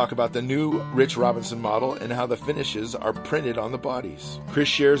 We talk about the new Rich Robinson model and how the finishes are printed on the bodies. Chris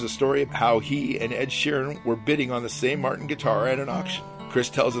shares a story of how he and Ed Sheeran were bidding on the same Martin guitar at an auction. Chris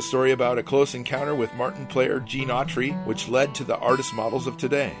tells a story about a close encounter with Martin player Gene Autry, which led to the artist models of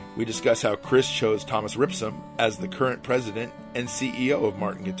today. We discuss how Chris chose Thomas Ripsum as the current president and CEO of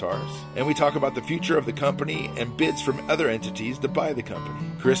Martin Guitars. And we talk about the future of the company and bids from other entities to buy the company.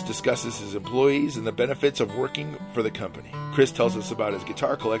 Chris discusses his employees and the benefits of working for the company. Chris tells us about his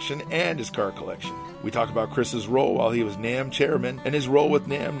guitar collection and his car collection. We talk about Chris's role while he was NAMM chairman and his role with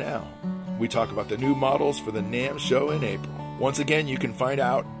NAMM now. We talk about the new models for the NAMM show in April. Once again, you can find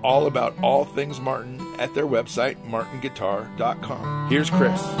out all about all things Martin at their website, martinguitar.com. Here's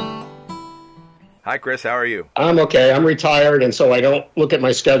Chris. Hi, Chris. How are you? I'm okay. I'm retired, and so I don't look at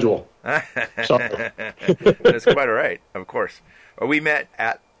my schedule. Sorry. That's quite all right, of course. Well, we met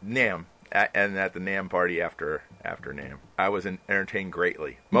at NAMM, and at the NAMM party after NAMM. I was entertained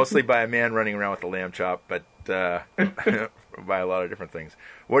greatly, mostly by a man running around with a lamb chop, but by a lot of different things.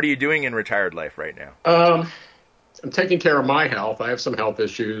 What are you doing in retired life right now? I'm taking care of my health. I have some health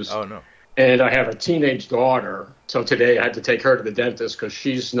issues. Oh, no. And I have a teenage daughter. So today I had to take her to the dentist because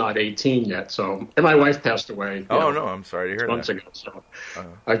she's not 18 yet. So, and my wife passed away. Oh, no. I'm sorry to hear months that. ago. So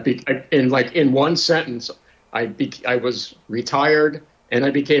in one sentence, I was retired and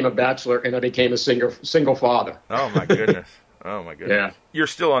I became a bachelor, and I became a single father. Oh my goodness. Oh my goodness. Yeah. You're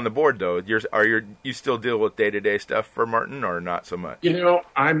still on the board though. You still deal with day-to-day stuff for Martin, or not so much?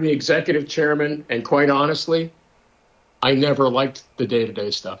 I'm the executive chairman, and quite honestly, I never liked the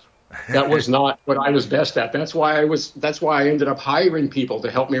day-to-day stuff. That was not what I was best at. That's why I ended up hiring people to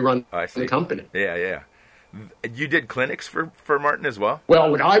help me run the company. Yeah. You did clinics for Martin as well?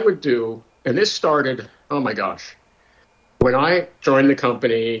 Well, what I would do, and this started, oh my gosh, when I joined the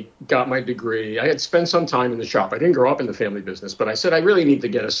company, got my degree, I had spent some time in the shop. I didn't grow up in the family business, but I said I really need to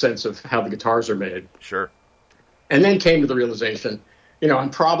get a sense of how the guitars are made. Sure. And then came to the realization, I'm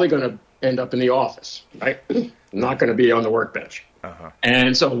probably going to end up in the office, right? I'm not going to be on the workbench. Uh-huh.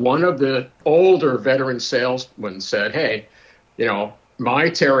 And so one of the older veteran salesmen said, hey, my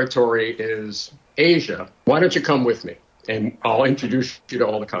territory is Asia. Why don't you come with me? And I'll introduce you to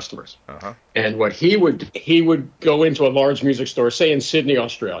all the customers. Uh-huh. And what he would go into a large music store, say in Sydney,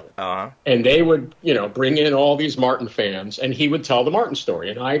 Australia, and they would, bring in all these Martin fans, and he would tell the Martin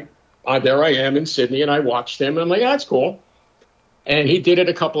story. And I there I am in Sydney, and I watched him, and I'm like, that's cool. And he did it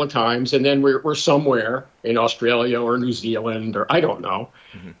a couple of times, and then we're somewhere in Australia or New Zealand, or I don't know.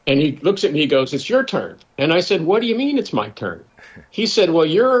 Mm-hmm. And he looks at me, he goes, it's your turn. And I said, what do you mean it's my turn? He said, well,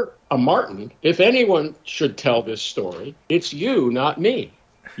 you're a Martin. If anyone should tell this story, it's you, not me.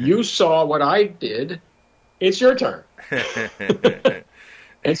 You saw what I did. It's your turn.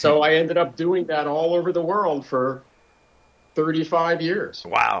 And so I ended up doing that all over the world for 35 years.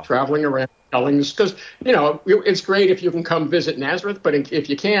 Wow. Traveling around telling this, because, it's great if you can come visit Nazareth, but if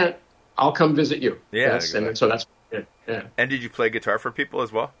you can't, I'll come visit you. Yeah. And so that's it. Yeah. And did you play guitar for people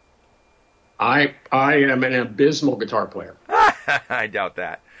as well? I am an abysmal guitar player. I doubt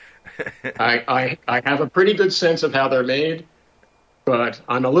that. I have a pretty good sense of how they're made, but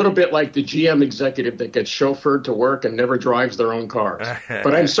I'm a little bit like the GM executive that gets chauffeured to work and never drives their own cars.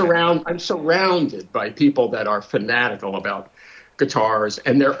 But I'm surrounded by people that are fanatical about guitars,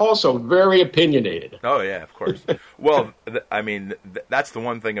 and they're also very opinionated. Oh yeah, of course. Well, that's the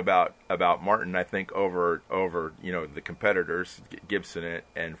one thing about Martin, I think, over the competitors, Gibson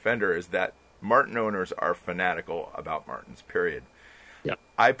and Fender, is that Martin owners are fanatical about Martins, period. Yeah.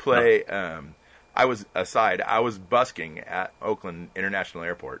 I play, I was busking at Oakland International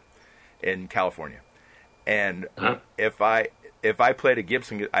Airport in California. And if I played a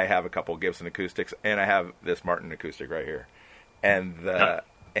Gibson, I have a couple Gibson acoustics, and I have this Martin acoustic right here. And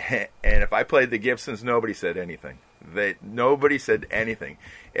and if I played the Gibsons, nobody said anything. Nobody said anything.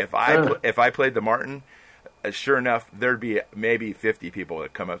 If I played the Martin, sure enough, there'd be maybe 50 people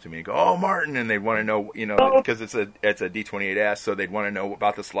that come up to me and go, "Oh, Martin," and they'd want to know, because it's a D28S, so they'd want to know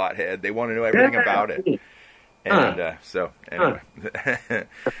about the slot head. They want to know everything about it. And so anyway,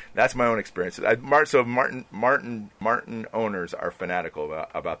 that's my own experience. Martin owners are fanatical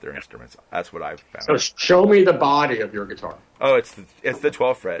about their instruments. That's what I've found. So show me the body of your guitar. Oh, it's the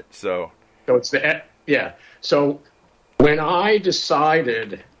 12th fret. So it's So when I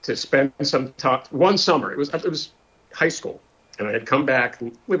decided to spend some time one summer, it was high school, and I had come back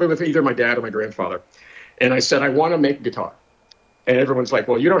living with either my dad or my grandfather, and I said I want to make a guitar, and everyone's like,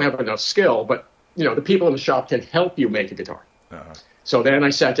 "Well, you don't have enough skill," but the people in the shop can help you make a guitar. Uh-huh. So then I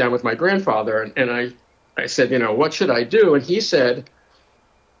sat down with my grandfather, and I said, what should I do? And he said,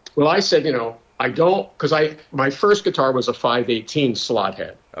 well, I said, I don't, because my first guitar was a 518 slot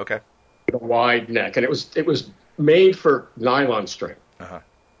head. Okay. With a wide neck, and it was made for nylon string. Uh-huh.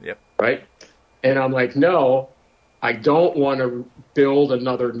 Yep. Right? And I'm like, no, I don't want to build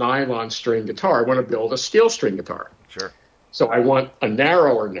another nylon string guitar. I want to build a steel string guitar. Sure. So I want a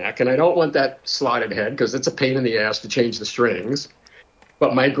narrower neck, and I don't want that slotted head because it's a pain in the ass to change the strings.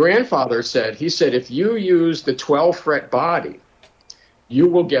 But my grandfather said, if you use the 12 fret body, you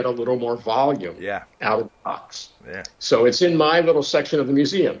will get a little more volume out of the box. Yeah. So it's in my little section of the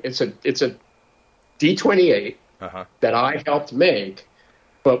museum. It's a D28 that I helped make.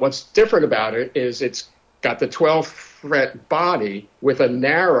 But what's different about it is it's got the 12 fret body with a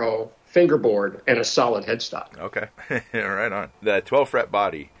narrow fingerboard and a solid headstock. Okay. Right on. The 12 fret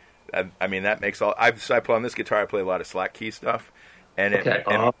body, that makes all. I play on this guitar, I play a lot of slack key stuff, and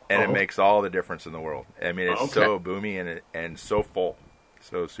it makes all the difference in the world. It's so boomy and so full,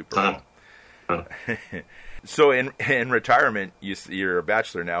 so super full. So in retirement, you're a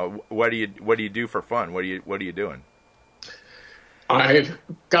bachelor now. What do you do for fun? What are you doing? I've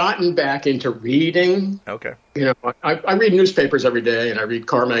gotten back into reading. Okay. I read newspapers every day, and I read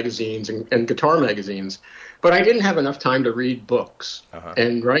car magazines and guitar magazines, but I didn't have enough time to read books. Uh-huh.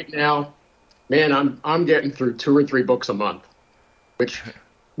 And right now, man, I'm getting through 2 or 3 books a month, which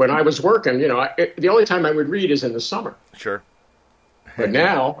when I was working, the only time I would read is in the summer. Sure. But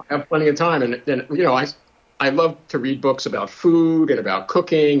now I have plenty of time, and I love to read books about food and about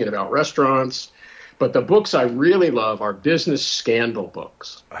cooking and about restaurants. But the books I really love are business scandal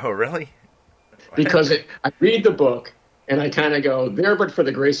books. Oh, really? Because I read the book and I kind of go, there, but for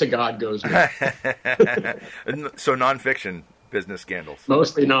the grace of God goes me. So nonfiction business scandals.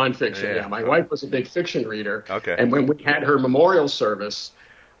 Mostly nonfiction, yeah. My wife was a big fiction reader. Okay. And when we had her memorial service,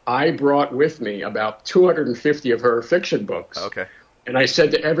 I brought with me about 250 of her fiction books. Okay. And I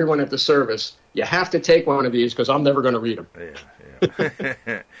said to everyone at the service, you have to take one of these because I'm never going to read them.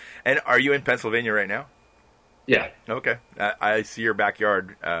 Yeah. And are you in Pennsylvania right now? Yeah. Okay. I see your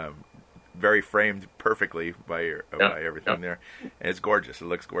backyard very framed perfectly by everything there. And it's gorgeous. It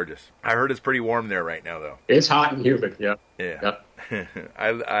looks gorgeous. I heard it's pretty warm there right now, though. It's hot and humid, yeah. Yeah.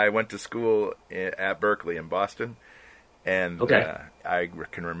 I went to school at Berkeley in Boston, and I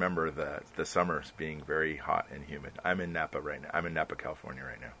can remember the summers being very hot and humid. I'm in Napa right now. I'm in Napa, California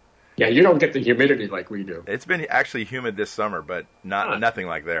right now. Yeah, you don't get the humidity like we do. It's been actually humid this summer, but nothing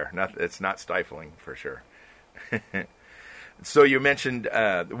like there. It's not stifling for sure. So you mentioned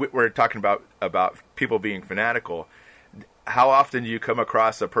we're talking about people being fanatical. How often do you come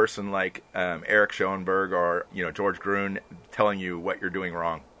across a person like Eric Schoenberg or George Gruen telling you what you're doing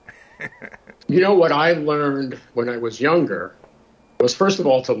wrong? What I learned when I was younger was, first of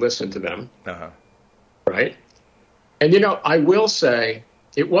all, to listen to them. Right? And I will say,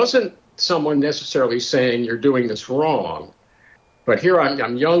 it wasn't someone necessarily saying you're doing this wrong, but here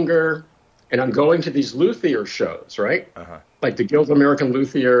I'm younger, and I'm going to these luthier shows, right? Like the Guild of American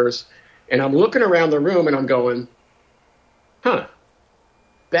Luthiers, and I'm looking around the room and I'm going,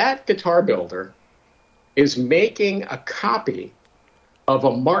 that guitar builder is making a copy of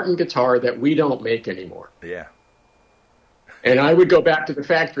a Martin guitar that we don't make anymore. Yeah. And I would go back to the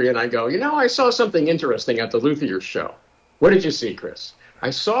factory and I go, I saw something interesting at the Luthiers show. What did you see, Chris? I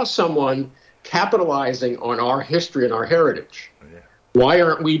saw someone capitalizing on our history and our heritage. Yeah. Why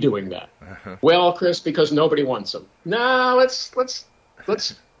aren't we doing that? Well, Chris, because nobody wants them. No, let's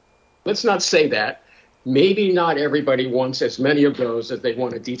not say that. Maybe not everybody wants as many of those as they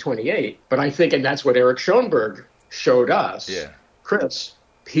want a D28, but I think, and that's what Eric Schoenberg showed us. Yeah. Chris,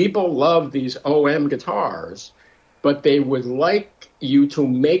 people love these OM guitars, but they would like you to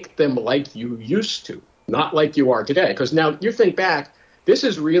make them like you used to, not like you are today. Because now you think back, this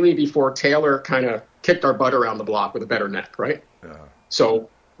is really before Taylor kind of kicked our butt around the block with a better neck, right? So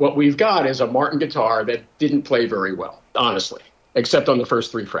what we've got is a Martin guitar that didn't play very well, honestly, except on the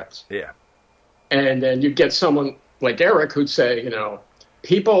first 3 frets. Yeah. And then you get someone like Eric who'd say,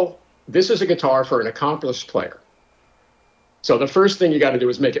 people, this is a guitar for an accomplished player. So the first thing you got to do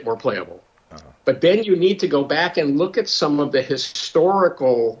is make it more playable. But then you need to go back and look at some of the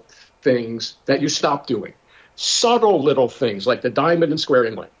historical things that you stopped doing. Subtle little things like the diamond and square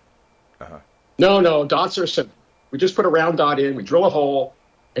inlay. No, dots are simple. We just put a round dot in, we drill a hole,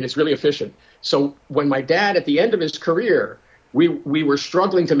 and it's really efficient. So when my dad, at the end of his career, we were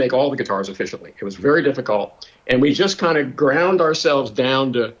struggling to make all the guitars efficiently. It was very difficult. And we just kind of ground ourselves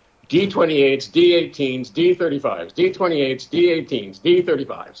down to D28s, D18s, D35s, D28s, D18s,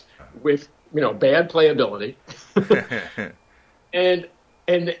 D35s with, bad playability.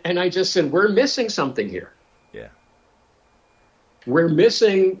 and I just said, we're missing something here. Yeah. We're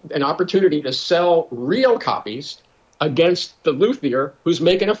missing an opportunity to sell real copies against the luthier who's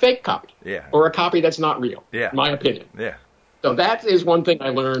making a fake copy. Yeah. Or a copy that's not real, in my opinion. Yeah. So that is one thing I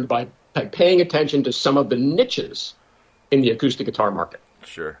learned by paying attention to some of the niches in the acoustic guitar market.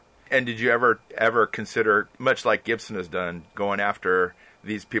 Sure. And did you ever consider, much like Gibson has done, going after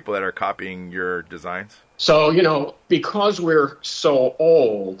these people that are copying your designs? So, because we're so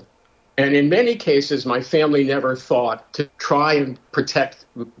old, and in many cases my family never thought to try and protect,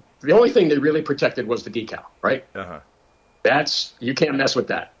 the only thing they really protected was the decal, right? You can't mess with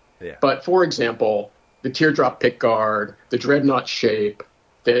that. Yeah. But for example, the teardrop pickguard, the dreadnought shape,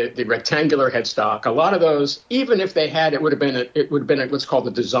 the rectangular headstock, a lot of those, even if they had, it would have been what's called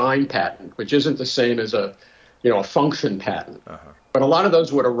a design patent, which isn't the same as a function patent. But a lot of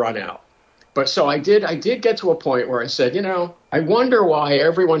those would have run out. But so I did get to a point where I said, I wonder why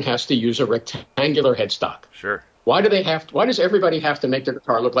everyone has to use a rectangular headstock. Sure. Why does everybody have to make their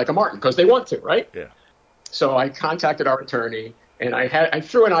guitar look like a Martin? Because they want to, right? Yeah. So I contacted our attorney, and I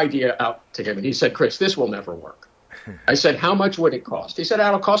threw an idea out to him, and he said, Chris, this will never work. I said, how much would it cost? He said,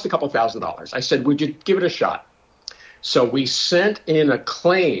 it'll cost a couple $1,000s. I said, would you give it a shot? So we sent in a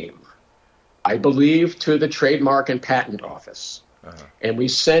claim, I believe, to the Trademark and Patent Office. And we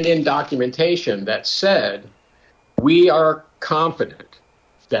sent in documentation that said, we are confident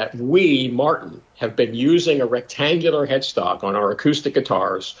that we, Martin, have been using a rectangular headstock on our acoustic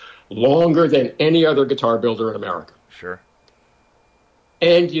guitars longer than any other guitar builder in America. Sure.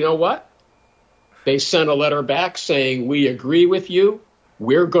 And you know what? They sent a letter back saying, we agree with you.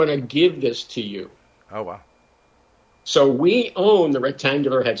 We're going to give this to you. Oh, wow. So we own the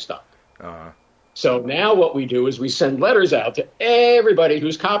rectangular headstock. Uh-huh. So now what we do is we send letters out to everybody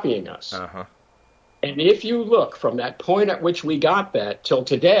who's copying us. Uh-huh. And if you look from that point at which we got that till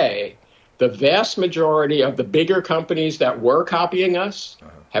today, the vast majority of the bigger companies that were copying us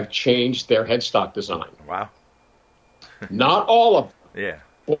have changed their headstock design. Wow. Not all of them. Yeah.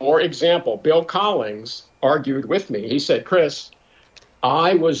 For example, Bill Collins argued with me. He said, Chris,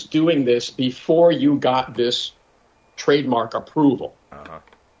 I was doing this before you got this trademark approval. Uh-huh.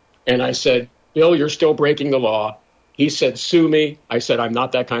 And I said, Bill, you're still breaking the law. He said, sue me. I said, I'm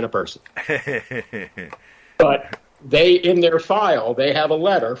not that kind of person. But they, in their file, they have a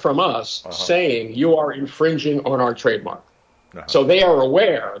letter from us saying you are infringing on our trademark. So they are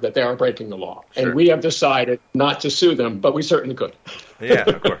aware that they are breaking the law. Sure. And we have decided not to sue them, but we certainly could. Yeah,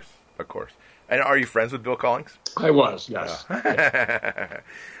 of course. Of course. And are you friends with Bill Collins? I was, yes.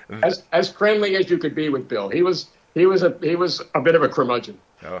 As friendly as you could be with Bill. He was a bit of a curmudgeon.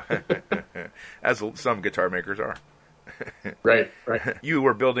 Oh. As some guitar makers are. Right. You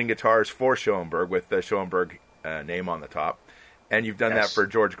were building guitars for Schoenberg with the Schoenberg name on the top, and you've done that for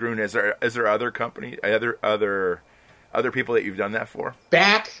George Gruen. Is there other company, other people that you've done that for?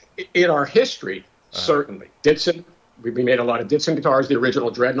 Back in our history, certainly. Ditson. We made a lot of Ditson guitars. The original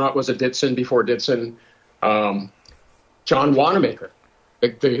Dreadnought was a Ditson before Ditson. John Wanamaker,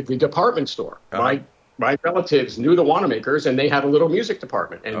 the department store. My relatives knew the Wanamakers, and they had a little music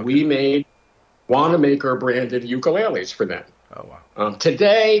department, and we made Wanamaker-branded ukuleles for them. Oh, wow.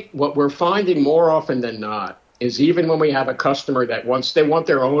 Today, what we're finding more often than not is even when we have a customer that they want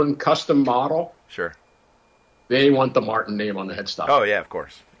their own custom model. Sure. They want the Martin name on the headstock. Oh, yeah, of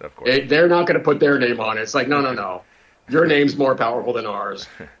course. They're not going to put their name on it. It's like, no. Your name's more powerful than ours.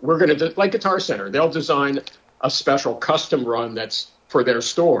 We're going to, like Guitar Center, they'll design a special custom run that's for their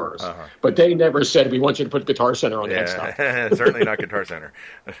stores. But they never said, we want you to put Guitar Center on the headstock. Certainly not Guitar Center.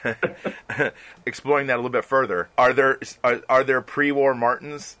 Exploring that a little bit further, are there pre-war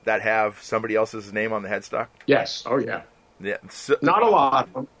Martins that have somebody else's name on the headstock? Yes. Oh, yeah. Yeah. Not a lot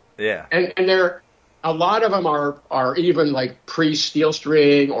of them. Yeah. And a lot of them are even like pre-steel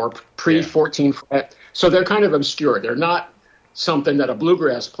string or pre-14 fret. So they're kind of obscure. They're not something that a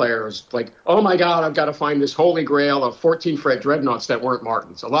bluegrass player is like, oh my God, I've got to find this holy grail of 14 fret dreadnoughts that weren't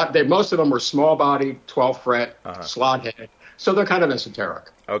Martins. Most of them were small body, 12 fret, slot head. So they're kind of esoteric.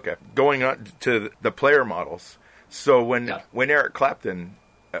 Okay. Going on to the player models. So when Eric Clapton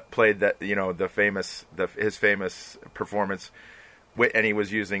played that, his famous performance, and he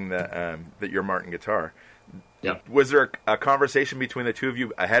was using your Martin guitar. Yeah. Was there a conversation between the two of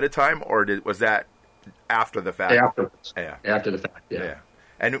you ahead of time, or was that after the fact? After the fact, yeah.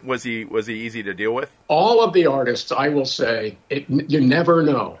 And was he easy to deal with? All of the artists, I will say, you never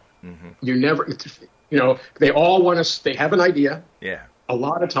know. Mm-hmm. You never, they all they have an idea. Yeah. A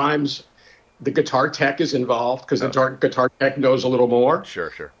lot of times the guitar tech is involved because the guitar tech knows a little more.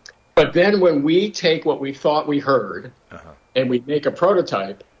 Sure. But then when we take what we thought we heard and we make a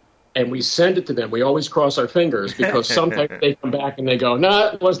prototype and we send it to them, we always cross our fingers because sometimes they come back and they go,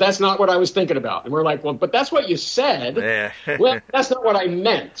 no, that's not what I was thinking about. And we're like, well, but that's what you said. Yeah. Well, that's not what I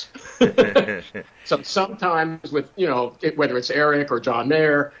meant. So sometimes with, whether it's Eric or John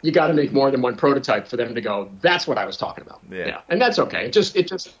Mayer, you got to make more than one prototype for them to go, that's what I was talking about. Yeah. And that's okay. It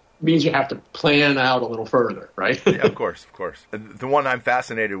just means you have to plan out a little further, right? Yeah, of course. The one I'm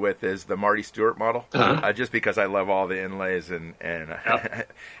fascinated with is the Marty Stewart model, just because I love all the inlays and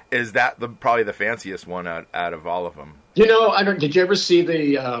is that probably the fanciest one out of all of them? Did you ever see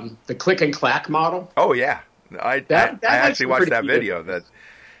the click and clack model? Oh yeah, I actually watched that video. The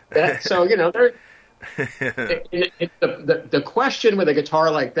question with a guitar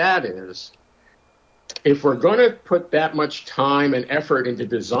like that is, if we're going to put that much time and effort into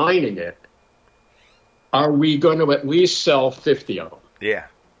designing it, are we going to at least sell 50 of them? Yeah.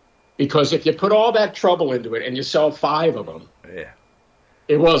 Because if you put all that trouble into it and you sell 5 of them,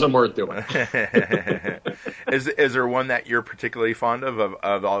 it wasn't worth doing. Is there one that you're particularly fond of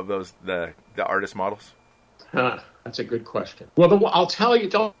all of those the artist models? That's a good question. Well, I'll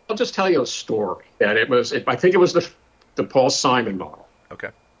just tell you a story. And I think it was the Paul Simon model. Okay.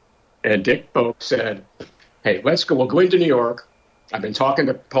 And Dick Boak said, hey, we'll go into New York. I've been talking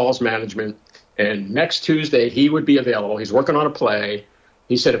to Paul's management, and next Tuesday he would be available. He's working on a play.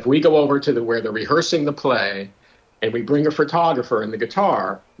 He said, if we go over to where they're rehearsing the play, and we bring a photographer and the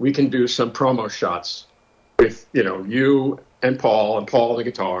guitar, we can do some promo shots with, you and Paul and the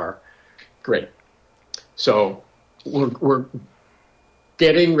guitar. Great. So we're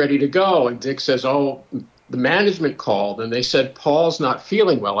getting ready to go. And Dick says, oh, the management called and they said, Paul's not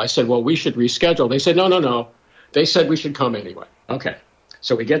feeling well. I said, well, we should reschedule. They said, no. They said we should come anyway. Okay.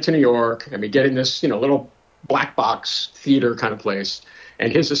 So we get to New York and we get in this, little black box theater kind of place.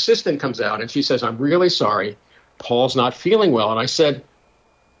 And his assistant comes out and she says, I'm really sorry. Paul's not feeling well. And I said,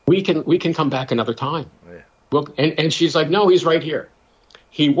 we can come back another time. Yeah. Well, and she's like, no, he's right here.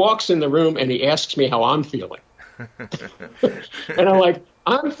 He walks in the room and he asks me how I'm feeling. And I'm like,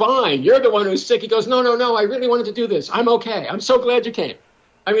 I'm fine. You're the one who's sick. He goes, no. I really wanted to do this. I'm okay. I'm so glad you came.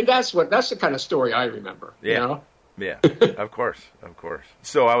 I mean, that's the kind of story I remember. Yeah. Yeah, of course.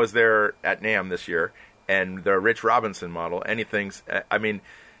 So I was there at NAMM this year, and the Rich Robinson model, I mean,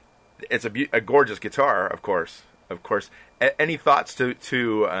 it's a gorgeous guitar, of course. Any thoughts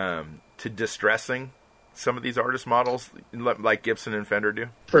to distressing some of these artist models like Gibson and Fender do?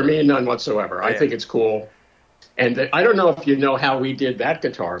 For me, none whatsoever. Yeah. I think it's cool. And I don't know if you know how we did that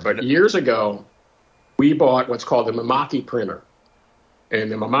guitar, but years ago, we bought what's called the Mamaki printer.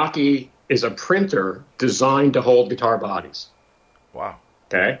 And the Mamaki is a printer designed to hold guitar bodies. Wow.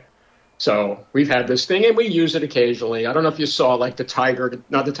 Okay. So we've had this thing, and we use it occasionally. I don't know if you saw like the Tiger.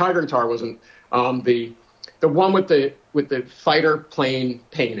 Now, the Tiger guitar wasn't the one with the fighter plane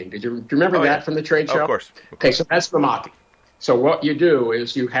painting. Do you remember that from the trade show? Of course. Okay, so that's Mamaki. So what you do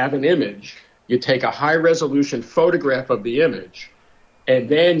is you have an image. You take a high-resolution photograph of the image, and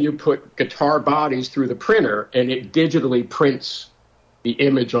then you put guitar bodies through the printer, and it digitally prints the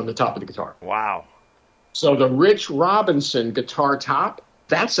image on the top of the guitar. Wow. So the Rich Robinson guitar top,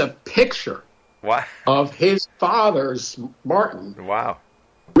 that's a picture of his father's Martin. Wow.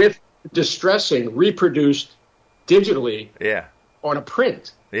 With distressing reproduced digitally on a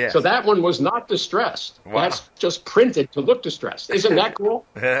print. Yeah. So that one was not distressed. Wow. That's just printed to look distressed. Isn't that cool?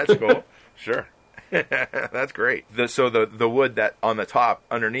 That's cool. Sure. That's great. So the wood that on the top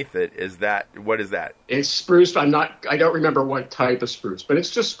underneath it what is that? It's spruce. I don't remember what type of spruce, but it's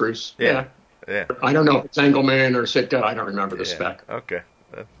just spruce. Yeah. I don't know if it's Engelmann or Sitka. I don't remember the spec. Okay.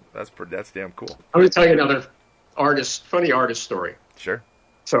 That's damn cool. I'm going to tell you another funny artist story. Sure.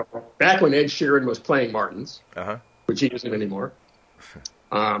 So back when Ed Sheeran was playing Martins, which he isn't anymore,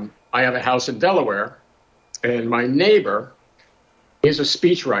 I have a house in Delaware, and my neighbor is a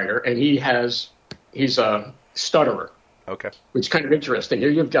speechwriter, and he's a stutterer. Okay. Which is kind of interesting. Here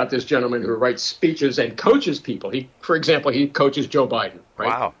you've got this gentleman who writes speeches and coaches people. For example, he coaches Joe Biden,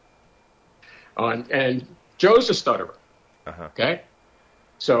 right? Wow. And Joe's a stutterer. Okay?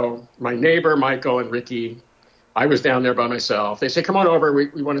 So my neighbor, Michael, and Ricky, I was down there by myself. They said, come on over.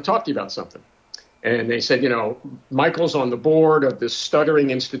 We want to talk to you about something. And they said, Michael's on the board of this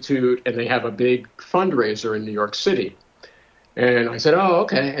Stuttering Institute, and they have a big fundraiser in New York City. And I said, oh,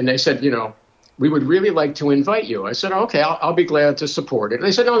 okay. And they said, we would really like to invite you. I said, okay, I'll be glad to support it. And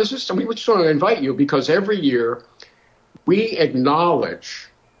they said, no, we just want to invite you because every year we acknowledge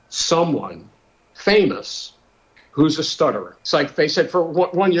someone famous who's a stutterer. It's like they said for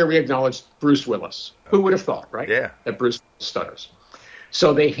one year we acknowledged Bruce Willis. Who would have thought, right? Yeah. That Bruce stutters.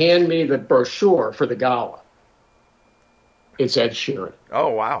 So they hand me the brochure for the gala. It's Ed Sheeran. Oh,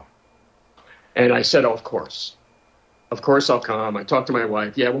 wow. And I said, oh, of course. Of course I'll come. I talked to my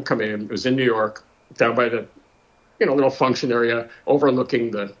wife. Yeah, we'll come in. It was in New York, down by the little function area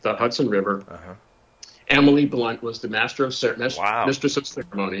overlooking the Hudson River. Emily Blunt was the mistress of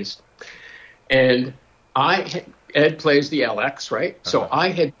ceremonies. And Ed plays the LX, right? So I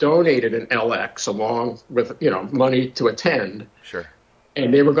had donated an LX along with, money to attend. Sure.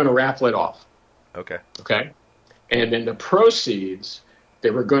 And they were going to raffle it off. Okay. And then the proceeds,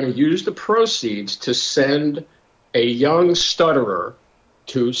 they were going to use the proceeds to send a young stutterer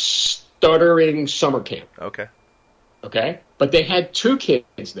to stuttering summer camp. Okay. But they had 2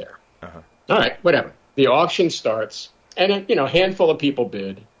 kids there. All right, whatever. The auction starts, and a handful of people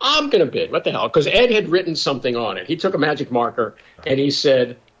bid. I'm going to bid. What the hell? Because Ed had written something on it. He took a magic marker, and he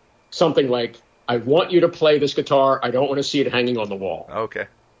said something like, I want you to play this guitar. I don't want to see it hanging on the wall. Okay.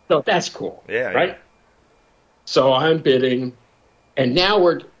 So that's cool. Yeah. Right? So I'm bidding. And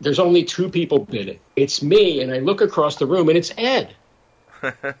now there's only 2 people bidding. It's me, and I look across the room, and it's Ed.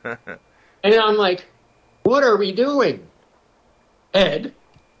 And I'm like, what are we doing? Ed,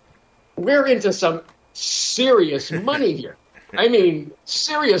 we're into some serious money here. I mean,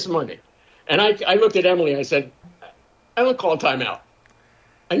 serious money. And I looked at Emily, I said, I don't call a timeout.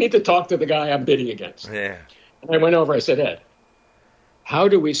 I need to talk to the guy I'm bidding against. Yeah. And I went over, I said, Ed, how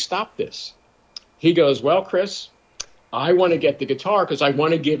do we stop this? He goes, well, Chris, I want to get the guitar because I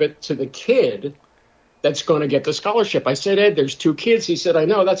want to give it to the kid that's going to get the scholarship. I said, Ed, there's 2 kids. He said, I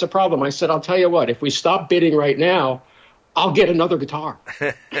know, that's a problem. I said, I'll tell you what, if we stop bidding right now, I'll get another guitar.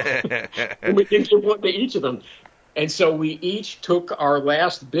 And we can give one to each of them. And so we each took our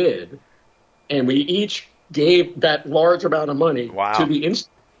last bid, and we each gave that large amount of money to the institute.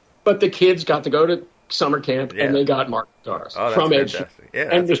 But the kids got to go to summer camp, and they got Martin guitars from Ed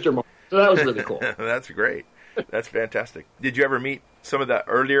and Mr. Martin. So that was really cool. That's great. That's fantastic. Did you ever meet some of the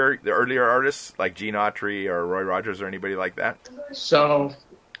earlier artists like Gene Autry or Roy Rogers or anybody like that? So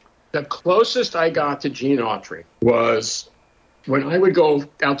the closest I got to Gene Autry was when I would go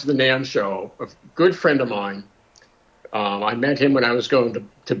out to the NAMM show. A good friend of mine, I met him when I was going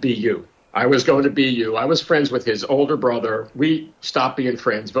to BU. I was going to BU. I was friends with his older brother. We stopped being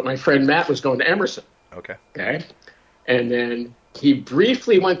friends, but my friend Matt was going to Emerson. Okay. And then he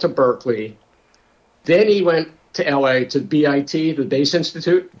briefly went to Berkeley. Then he went to LA to BIT, the Bass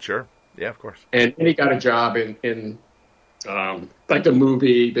Institute. Sure. Yeah, of course. And then he got a job in like the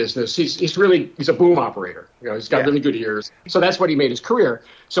movie business. He's a boom operator. He's got really good ears. So that's what he made his career.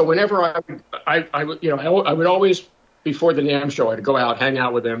 So whenever I would always, before the NAMM show, I'd go out, hang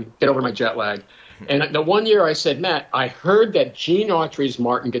out with him, get over my jet lag. And the one year I said, Matt, I heard that Gene Autry's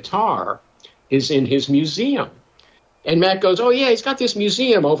Martin guitar is in his museum. And Matt goes, oh, yeah, he's got this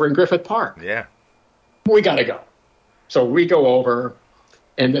museum over in Griffith Park. Yeah. We got to go. So we go over.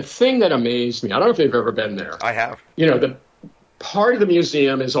 And the thing that amazed me, I don't know if you've ever been there. I have. The part of the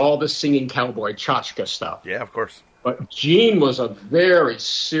museum is all the singing cowboy tchotchke stuff. Yeah, of course. But Gene was a very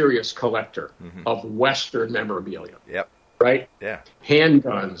serious collector of Western memorabilia. Yep. Right? Yeah.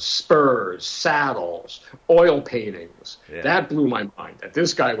 Handguns, spurs, saddles, oil paintings. Yeah. That blew my mind, that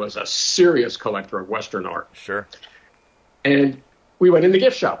this guy was a serious collector of Western art. Sure. And we went in the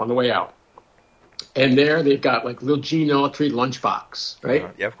gift shop on the way out. And there they've got like little Gene Autry lunchbox, right?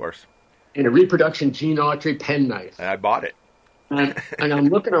 Yeah, of course. And a reproduction Gene Autry penknife. And I bought it. And I'm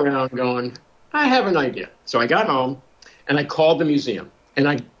looking around going, I have an idea. So I got home and I called the museum. And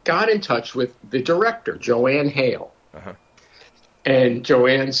I got in touch with the director, Joanne Hale. And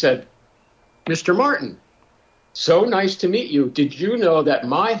Joanne said, Mr. Martin, so nice to meet you. Did you know that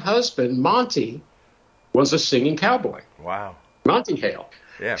my husband, Monty, was a singing cowboy? Wow. Monty Hale.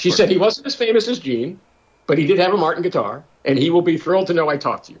 Yeah, she said he wasn't as famous as Gene, but he did have a Martin guitar, and he will be thrilled to know I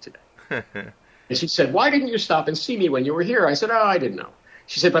talked to you today. And she said, why didn't you stop and see me when you were here? I said, oh, I didn't know.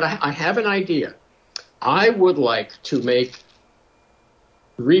 She said, but I have an idea. I would like to make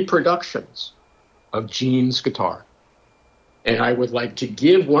reproductions of Gene's guitar. And I would like to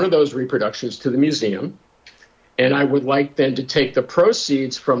give one of those reproductions to the museum. And I would like then to take the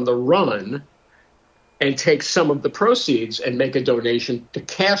proceeds from the run and take some of the proceeds and make a donation, the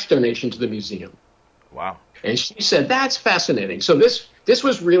cash donation to the museum. Wow. And she said, that's fascinating. So this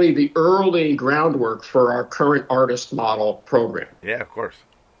was really the early groundwork for our current artist model program. Yeah, of course.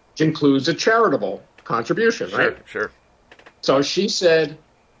 Which includes a charitable contribution, right? Sure. So she said,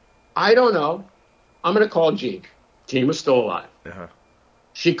 I don't know. I'm going to call Gene. Gene was still alive.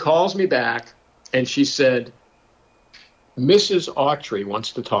 She calls me back, and she said, Mrs. Autry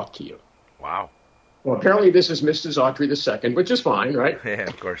wants to talk to you. Wow. Well, apparently this is Mrs. Autry II, which is fine, right? Yeah,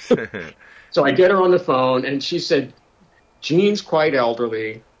 of course. So I get her on the phone, and she said, Gene's quite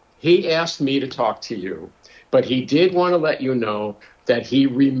elderly. He asked me to talk to you, but he did want to let you know that he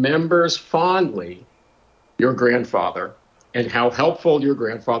remembers fondly your grandfather and how helpful your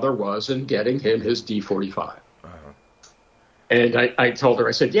grandfather was in getting him his D45. And I told her,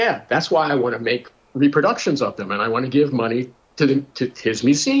 I said, yeah, that's why I want to make reproductions of them, and I want to give money to his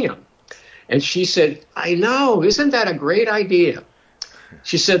museum. And she said, I know, isn't that a great idea?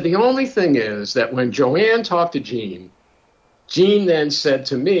 She said, the only thing is that when Joanne talked to Gene then said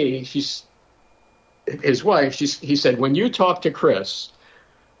to me, his wife, he said, when you talk to Chris,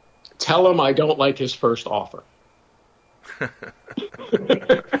 tell him I don't like his first offer.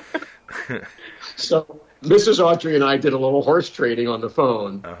 So Mrs. Autry and I did a little horse trading on the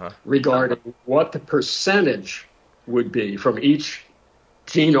phone regarding what the percentage would be from each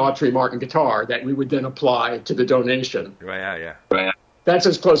Gene Autry Martin guitar that we would then apply to the donation. Yeah. That's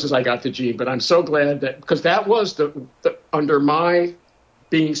as close as I got to Gene, but I'm so glad that, because that was the under my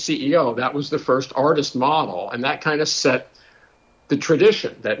being CEO, that was the first artist model, and that kind of set the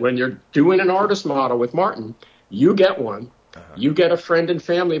tradition that when you're doing an artist model with Martin, you get one, you get a friend and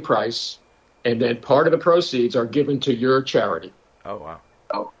family price, and then part of the proceeds are given to your charity. Oh, wow.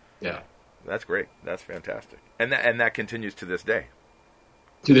 Oh, yeah. That's great. That's fantastic. And that continues to this day.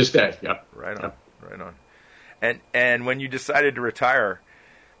 To this day, yeah. Right on. And when you decided to retire,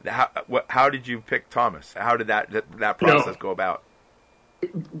 How did you pick Thomas? How did that process go about?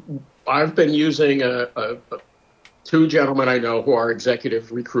 I've been using two gentlemen I know who are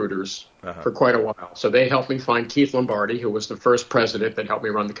executive recruiters for quite a while. So they helped me find Keith Lombardi, who was the first president that helped me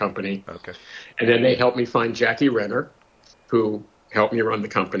run the company. Okay. And then they helped me find Jackie Renner, who helped me run the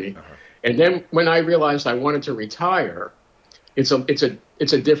company. And then when I realized I wanted to retire, it's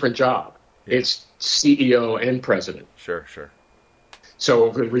a different job. Yeah. It's CEO and president. Sure.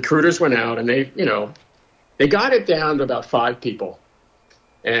 So the recruiters went out and they got it down to about 5 people.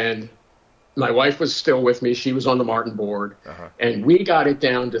 And my wife was still with me. She was on the Martin board. And we got it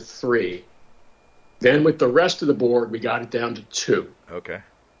down to 3. Then with the rest of the board, we got it down to 2. Okay.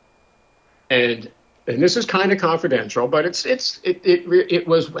 And this is kind of confidential, but it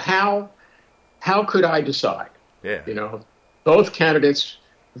was how could I decide? Yeah. Both candidates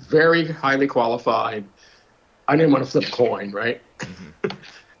very highly qualified. I didn't want to flip a coin, right?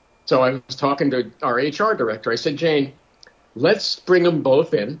 So I was talking to our HR director. I said, Jane, let's bring them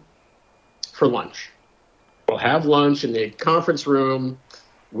both in for lunch. We'll have lunch in the conference room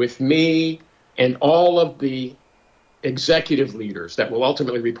with me and all of the executive leaders that will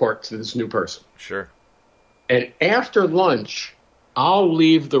ultimately report to this new person. Sure. And after lunch, I'll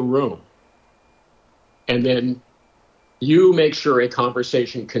leave the room. And then you make sure a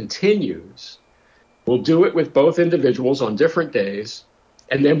conversation continues. We'll do it with both individuals on different days,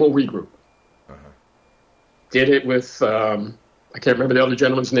 and then we'll regroup. Did it with, I can't remember the other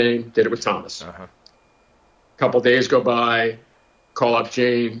gentleman's name, did it with Thomas. A couple days go by, call up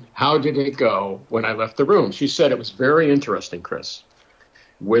Jane. How did it go when I left the room? She said it was very interesting, Chris.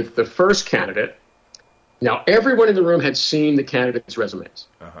 With the first candidate, now everyone in the room had seen the candidates' resumes.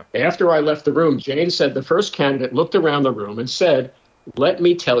 After I left the room, Jane said the first candidate looked around the room and said, let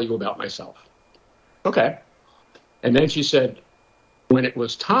me tell you about myself. Okay. And then she said, when it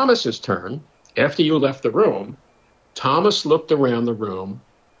was Thomas's turn, after you left the room, Thomas looked around the room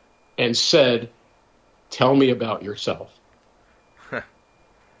and said, tell me about yourself.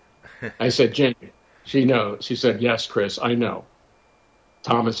 I said, Jane, she knows. She said, yes, Chris, I know.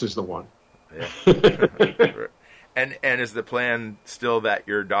 Thomas is the one. Yeah. And is the plan still that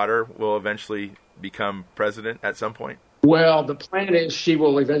your daughter will eventually become president at some point? Well, the plan is she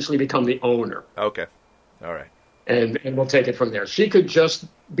will eventually become the owner. Okay. All right. And we'll take it from there. She could just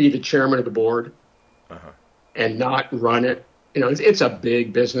be the chairman of the board and not run it. It's a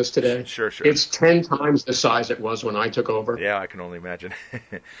big business today. Sure. It's 10 times the size it was when I took over. Yeah, I can only imagine.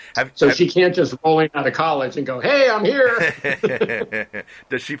 She can't just roll in out of college and go, hey, I'm here.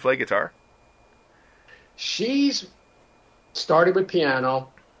 Does she play guitar? She's started with piano,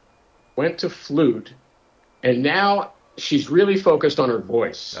 went to flute, and now she's really focused on her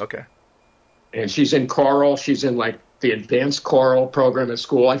voice. Okay. And she's in choral. She's in the advanced choral program at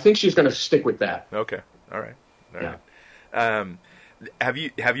school. I think she's going to stick with that. Okay. All right. Have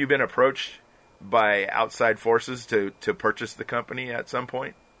you been approached by outside forces to purchase the company at some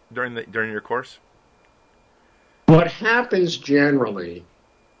point during your course? What happens generally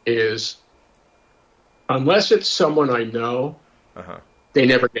is, unless it's someone I know, they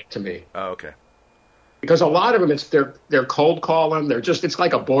never get to me. Oh, okay. Because a lot of them, they're cold calling. It's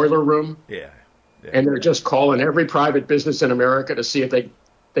like a boiler room. Yeah. And they're just calling every private business in America to see if they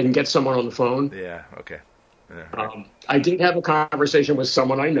can get someone on the phone. Yeah. Okay. Right. I did have a conversation with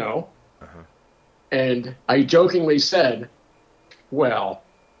someone I know, and I jokingly said, well,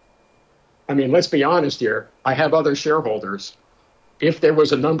 I mean, let's be honest here. I have other shareholders. If there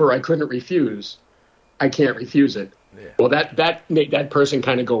was a number I couldn't refuse, I can't refuse it. Yeah. Well, that made that person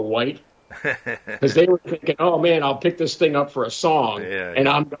kind of go white because they were thinking, oh, man, I'll pick this thing up for a song. Yeah. And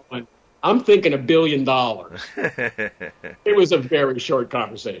I'm thinking $1 billion. It was a very short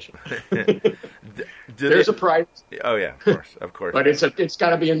conversation. There's a price. Oh yeah, of course. But it's got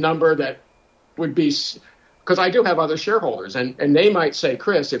to be a number that would be, because I do have other shareholders, and they might say,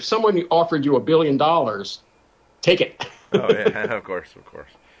 Chris, if someone offered you $1 billion, take it. Oh yeah, of course.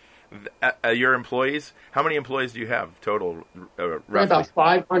 Your employees? How many employees do you have total? Roughly? About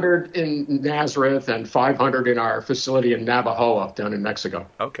 500 in Nazareth and 500 in our facility in Navajo down in Mexico.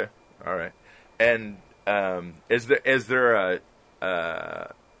 Okay. All right. And is there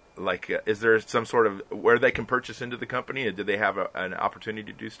some sort of where they can purchase into the company? Do they have an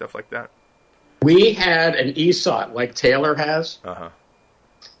opportunity to do stuff like that? We had an ESOT like Taylor has,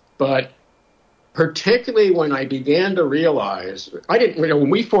 but particularly when I began to realize, when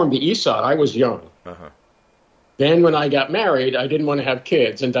we formed the ESOT, I was young. Then when I got married, I didn't want to have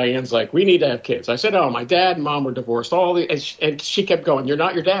kids. And Diane's like, we need to have kids. I said, oh, my dad and mom were divorced. And she kept going, you're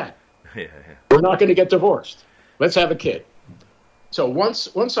not your dad. Yeah. We're not going to get divorced. Let's have a kid. So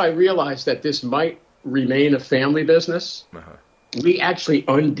once I realized that this might remain a family business, we actually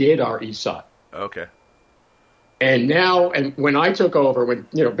undid our ESOP. Okay. And now, and when I took over, when,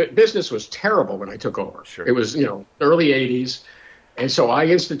 business was terrible when I took over. Sure. It was, early 80s. And so I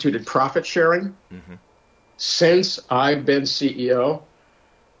instituted profit sharing. Mm-hmm. Since I've been CEO,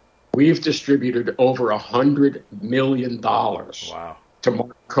 we've distributed over $100 million to my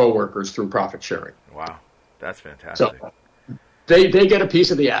coworkers through profit sharing. Wow. That's fantastic. So they get a piece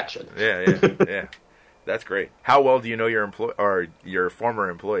of the action. Yeah. That's great. How well do you know your former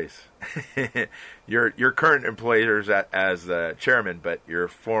employees? your current employees as chairman, but your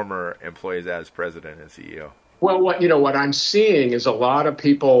former employees as president and CEO. Well, what I'm seeing is a lot of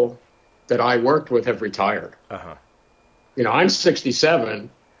people that I worked with have retired. I'm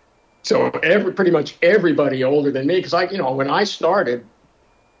 67, so pretty much everybody older than me, because when I started,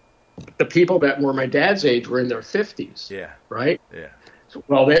 the people that were my dad's age were in their 50s. Yeah. Right. Yeah.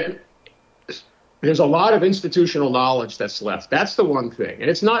 Well, there's a lot of institutional knowledge that's left. That's the one thing. And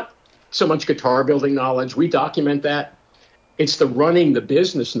it's not so much guitar building knowledge. We document that. It's the running the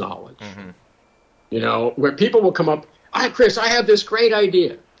business knowledge. Mm-hmm. Where people will come up, Chris, I have this great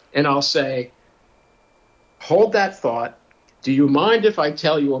idea. And I'll say, hold that thought. Do you mind if I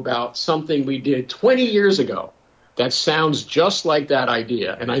tell you about something we did 20 years ago that sounds just like that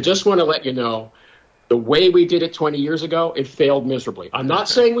idea? And I just want to let you know, the way we did it 20 years ago, it failed miserably. I'm not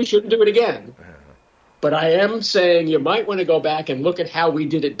saying we shouldn't do it again. But I am saying you might want to go back and look at how we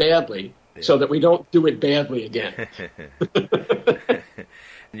did it badly so that we don't do it badly again.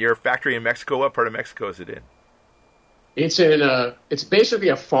 Your factory in Mexico, what part of Mexico is it in? It's basically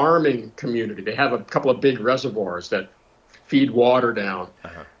a farming community. They have a couple of big reservoirs that feed water down.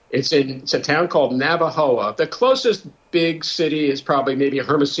 It's a town called Navajoa. The closest big city is probably maybe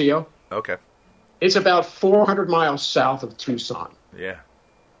Hermosillo. Okay. It's about 400 miles south of Tucson. Yeah.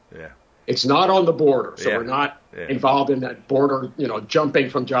 It's not on the border, so we're not involved in that border, jumping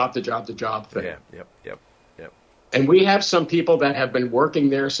from job to job to job thing. Yeah, yep. And we have some people that have been working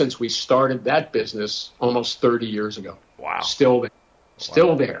there since we started that business almost 30 years ago. Wow. Still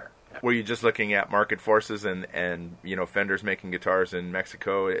there. Were you just looking at market forces and Fender's making guitars in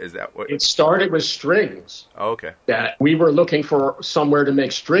Mexico? Is that what? It started with strings. Oh, okay. That we were looking for somewhere to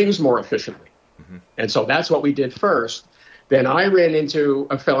make strings more efficiently. Mm-hmm. And so that's what we did first. Then I ran into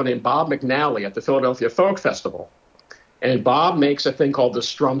a fellow named Bob McNally at the Philadelphia Folk Festival. And Bob makes a thing called the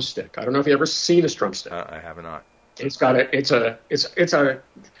strum stick. I don't know if you've ever seen a strum stick. I have not. It's a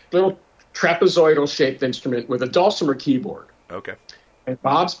little trapezoidal shaped instrument with a dulcimer keyboard. Okay. And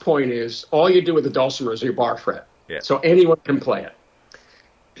Bob's point is all you do with the dulcimer is your bar fret. Yeah. So anyone can play it.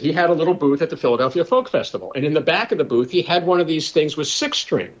 He had a little booth at the Philadelphia Folk Festival. And in the back of the booth, he had one of these things with 6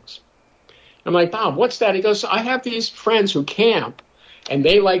 strings. I'm like, Bob, what's that? He goes, I have these friends who camp, and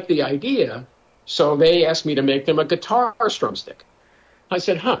they like the idea, so they asked me to make them a guitar strum stick. I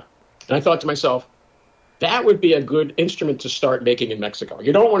said, huh. And I thought to myself, that would be a good instrument to start making in Mexico.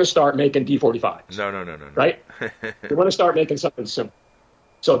 You don't want to start making D45s. No. Right? You want to start making something simple.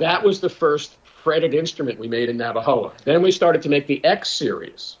 So that was the first fretted instrument we made in Navajoa. Then we started to make the X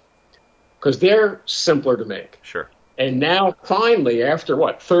series, because they're simpler to make. Sure. And now, finally, after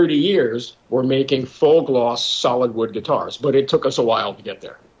 30 years, we're making full gloss solid wood guitars. But it took us a while to get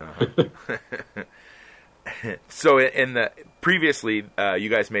there. So, previously, you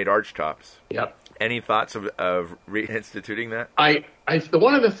guys made arch tops. Yep. Any thoughts of reinstituting that?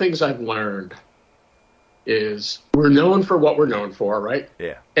 One of the things I've learned is we're known for what we're known for, right?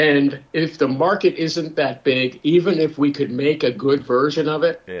 Yeah. And if the market isn't that big, even if we could make a good version of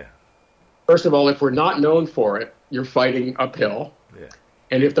it, first of all, if we're not known for it, you're fighting uphill. Yeah.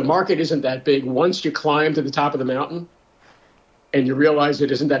 And if the market isn't that big, once you climb to the top of the mountain and you realize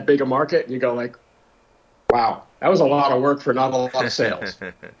it isn't that big a market, you go like, wow, that was a lot of work for not a lot of sales.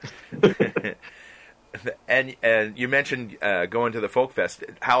 And you mentioned going to the folk fest.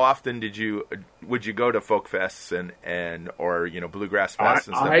 How often would you go to folk fests or bluegrass fests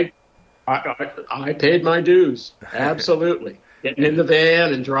and stuff? I paid my dues, absolutely. Getting in the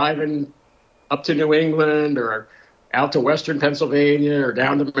van and driving up to New England or out to Western Pennsylvania or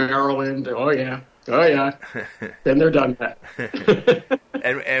down to Maryland. Oh yeah. Then they're done that.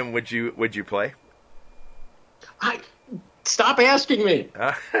 and would you play? Stop asking me.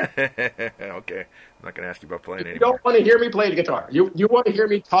 Okay. I'm not going to ask you about playing anymore. You don't want to hear me play the guitar. You want to hear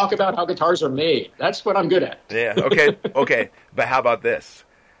me talk about how guitars are made. That's what I'm good at. Yeah, okay. But how about this?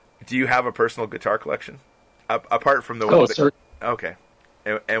 Do you have a personal guitar collection? Apart from the one certainly. Okay.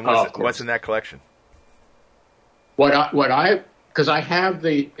 And what's in that collection? Because I have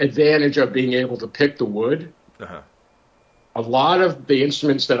the advantage of being able to pick the wood. Uh-huh. a lot of the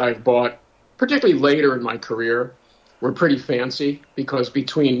instruments that I've bought, particularly later in my career, were pretty fancy because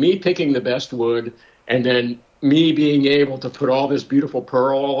between me picking the best wood and then me being able to put all this beautiful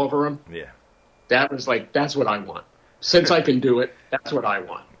pearl all over them, that's what I want. Since I can do it, that's what I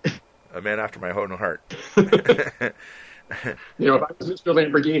want. A man after my own heart. If I was Mr.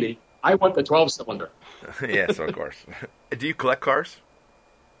 Lamborghini, I want the 12-cylinder. Yes, of course. Do you collect cars?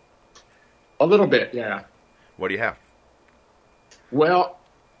 A little bit, yeah. What do you have? Well,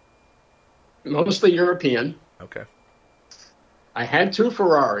 mostly European. Okay. I had 2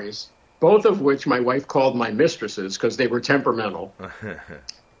 Ferraris, both of which my wife called my mistresses because they were temperamental.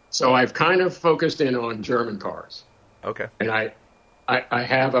 So I've kind of focused in on German cars. Okay. And I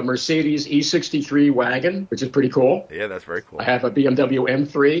have a Mercedes E63 wagon, which is pretty cool. Yeah, that's very cool. I have a BMW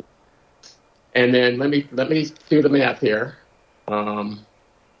M3. And then let me do the math here. 1,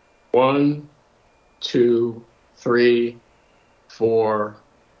 2, 3, 4,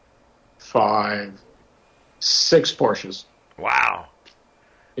 5, 6 Porsches. Wow.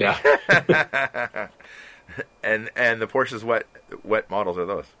 Yeah. And the Porsches, what models are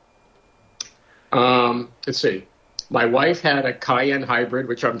those? Let's see. My wife had a Cayenne hybrid,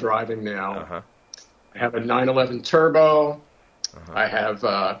 which I'm driving now. Uh-huh. I have a 911 Turbo. Uh-huh. I have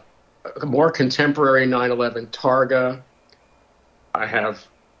a more contemporary 911 Targa. I have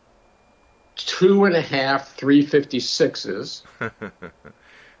 2.5 356s.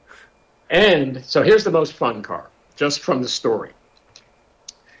 And so here's the most fun car, just from the story.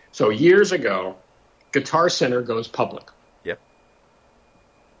 So years ago, Guitar Center goes public. Yep.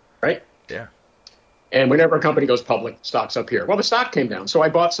 Right? Yeah. And whenever a company goes public, stock's up here. Well, the stock came down, so I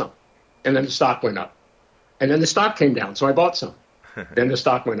bought some. And then the stock went up. And then the stock came down, so I bought some. Then the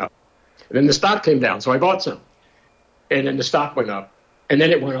stock went up. And then the stock came down, so I bought some. And then the stock went up. And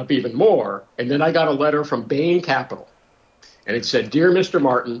then it went up even more. And then I got a letter from Bain Capital. And it said, "Dear Mr.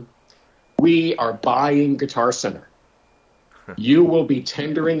 Martin, we are buying Guitar Center. You will be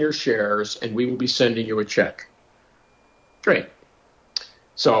tendering your shares, and we will be sending you a check." Great.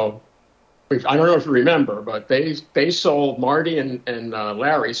 So I don't know if you remember, but they sold, Marty and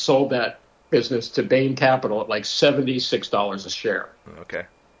Larry sold that business to Bain Capital at like $76 a share. Okay.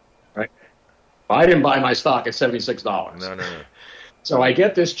 Right. I didn't buy my stock at $76. No. So I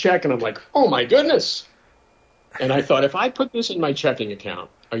get this check and I'm like, oh my goodness. And I thought, if I put this in my checking account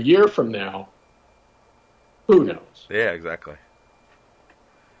a year from now, who knows? Yeah, exactly.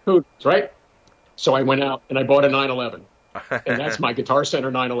 Who knows, right? So I went out and I bought a 911. And that's my Guitar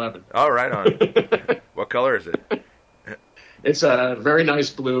Center 911. Oh, right on. What color is it? It's a very nice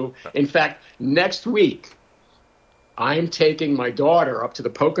blue. In fact, next week, I'm taking my daughter up to the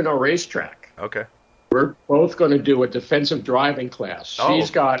Pocono racetrack. Okay. We're both going to do a defensive driving class.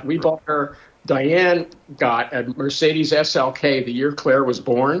 Diane got a Mercedes SLK the year Claire was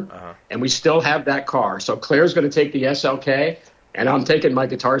born, and we still have that car. So Claire's going to take the SLK, and I'm taking my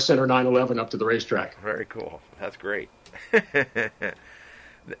Guitar Center 911 up to the racetrack. Very cool. That's great.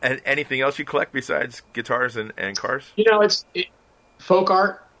 And anything else you collect besides guitars and cars? It's folk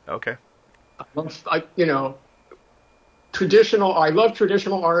art. Okay. Traditional. I love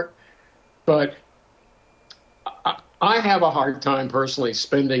traditional art, but I have a hard time personally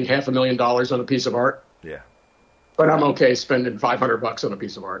spending $500,000 on a piece of art. Yeah. But I'm okay spending $500 on a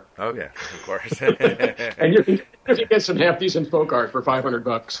piece of art. Oh yeah, of course. And you can get some half decent folk art for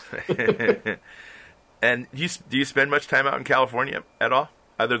 $500. And do you spend much time out in California at all,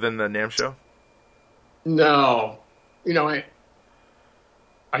 other than the NAMM show? No,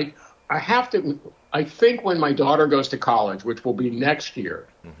 I have to. I think when my daughter goes to college, which will be next year,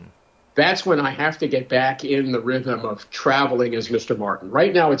 that's when I have to get back in the rhythm of traveling as Mr. Martin.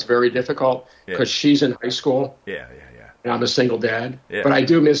 Right now, it's very difficult because she's in high school. Yeah. And I'm a single dad. Yeah. But I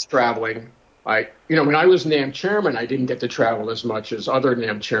do miss traveling. When I was NAMM chairman, I didn't get to travel as much as other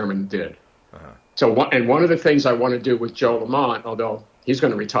NAMM chairmen did. So one of the things I want to do with Joe Lamont, although he's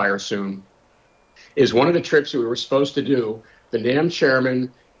going to retire soon, is one of the trips we were supposed to do, the NAMM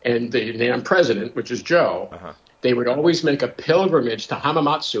chairman and the NAMM president, which is Joe, they would always make a pilgrimage to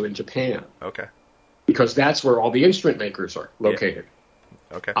Hamamatsu in Japan. Okay. Because that's where all the instrument makers are located.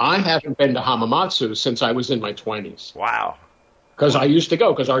 Yeah. Okay. I haven't been to Hamamatsu since I was in my 20s. Wow. Because I used to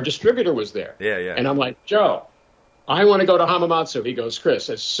go, because our distributor was there. Yeah. And I'm like, Joe, I want to go to Hamamatsu. He goes, Chris,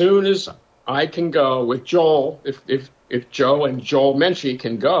 as soon as I can go with Joel, if Joe and Joel Menchie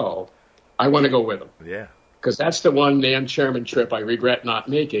can go, I want to go with them. Yeah. Because that's the one NAMM chairman trip I regret not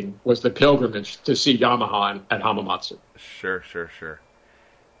making, was the pilgrimage to see Yamaha at Hamamatsu. Sure.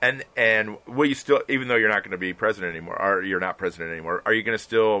 And will you still, even though you're not going to be president anymore, or you're not president anymore, are you going to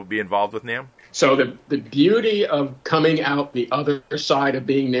still be involved with NAMM? So the beauty of coming out the other side of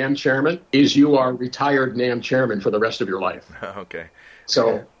being NAMM chairman is you are retired NAMM chairman for the rest of your life. Okay.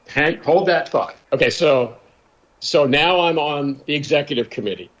 So hold that thought. Okay, so now I'm on the executive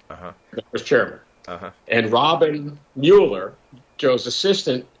committee, the first chairman. And Robin Mueller, Joe's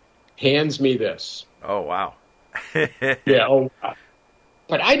assistant, hands me this. Oh, wow. Yeah, oh, wow.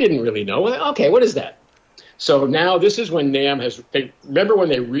 But I didn't really know. Okay, what is that? So now this is when NAMM remember when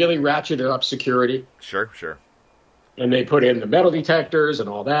they really ratcheted up security? Sure. And they put in the metal detectors and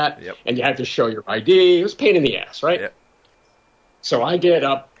all that. Yep. And you had to show your ID. It was a pain in the ass, right? Yep. So I get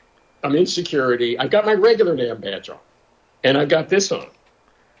up. I'm in security. I got my regular NAMM badge on. And I got this on.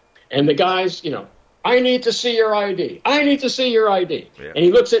 And the guys, I need to see your ID. I need to see your ID. Yeah. And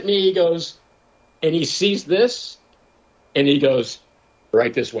he looks at me, he goes, and he sees this, and he goes,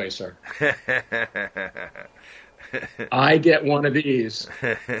 right this way, sir. I get one of these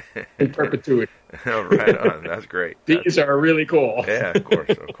in perpetuity. Oh, right on. That's great. These are really cool. Yeah, of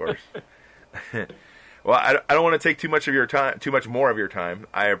course. Well, I don't want to take too much more of your time.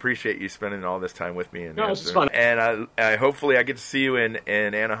 I appreciate you spending all this time with me. No, it's fun. And I hopefully I get to see you in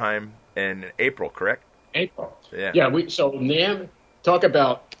Anaheim in April, correct? April. Yeah. Yeah. So NAMM, talk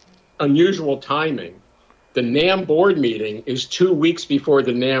about unusual timing. The NAMM board meeting is 2 weeks before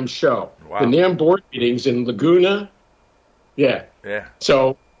the NAMM show. Wow. The NAMM board meeting's in Laguna. Yeah. Yeah.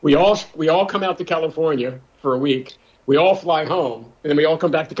 So we all come out to California for a week. We all fly home, and then we all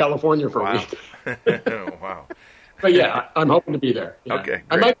come back to California for a week. Wow. But yeah, I'm hoping to be there. Yeah. Okay, great.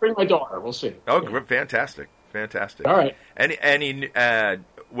 I might bring my daughter. We'll see. Oh, fantastic. All right.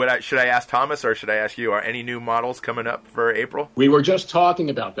 Should I ask Thomas or should I ask you? Are any new models coming up for April? We were just talking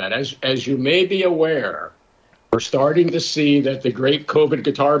about that. As you may be aware, we're starting to see that the great COVID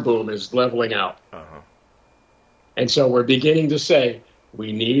guitar boom is leveling out. And so we're beginning to say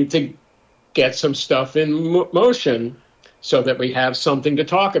we need to get some stuff in motion so that we have something to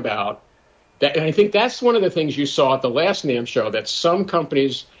talk about. And I think that's one of the things you saw at the last NAMM show, that some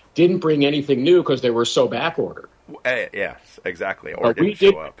companies didn't bring anything new because they were so backordered. Yes, exactly. Or we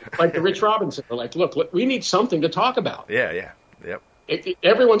did, like the Rich Robinson. We're like, look, we need something to talk about. Yeah. Yep.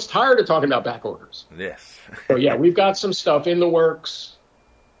 Everyone's tired of talking about back orders. Yes. So, yeah, we've got some stuff in the works.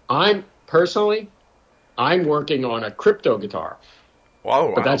 I'm working on a crypto guitar.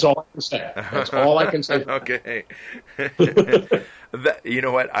 Wow. But that's all I can say. That's all I can say. Okay. You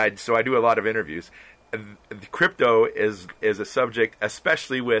know what? I do a lot of interviews. Crypto is a subject,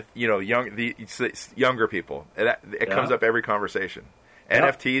 especially with younger people. It comes up every conversation.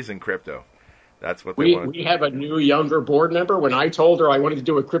 NFTs and crypto. That's what they want. We have a new younger board member. When I told her I wanted to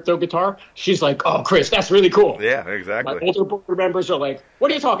do a crypto guitar, she's like, "Oh, Chris, that's really cool." Yeah, exactly. My older board members are like, "What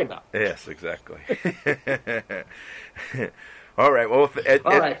are you talking about?" Yes, exactly. All right. Well,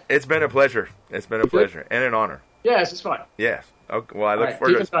 it's been a pleasure. It's been a pleasure and an honor. Yes, it's fun. Yes. Okay, well, I look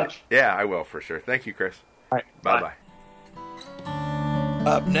forward to it. Keep in touch. Yeah, I will for sure. Thank you, Chris. All right. Bye-bye.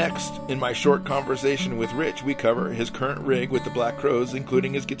 Up next, in my short conversation with Rich, we cover his current rig with the Black Crowes,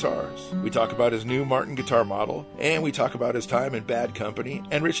 including his guitars. We talk about his new Martin guitar model, and we talk about his time in Bad Company,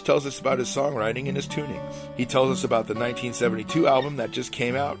 and Rich tells us about his songwriting and his tunings. He tells us about the 1972 album that just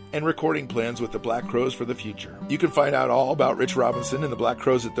came out, and recording plans with the Black Crowes for the future. You can find out all about Rich Robinson and the Black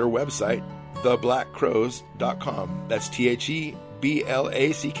Crowes at their website, theblackcrowes.com. That's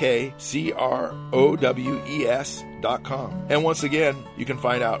TheBlackCrowes.com. And once again, you can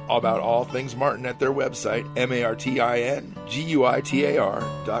find out about all things Martin at their website,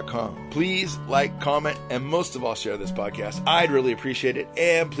 MartinGuitar.com. Please like, comment, and most of all, share this podcast. I'd really appreciate it.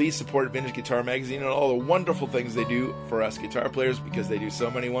 And please support Vintage Guitar Magazine and all the wonderful things they do for us guitar players, because they do so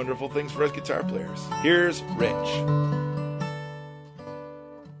many wonderful things for us guitar players. Here's Rich.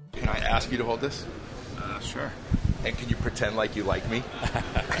 Can I ask you to hold this? Sure. And can you pretend like you like me?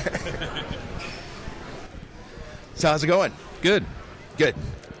 So how's it going? Good.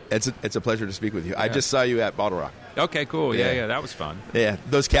 It's a pleasure to speak with you. Yeah. I just saw you at Bottle Rock. Okay, cool. Yeah, that was fun. Yeah,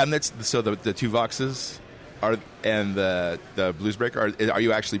 those cabinets. So the two Voxes and the Bluesbreaker. Are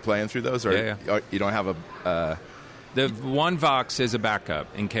you actually playing through those, or you don't have a? The one Vox is a backup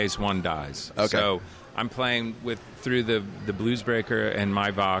in case one dies. Okay. So I'm playing through the Bluesbreaker and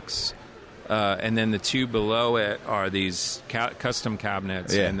my Vox. And then the two below it are these custom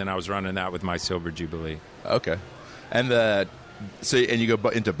cabinets, and then I was running that with my Silver Jubilee. Okay, and you go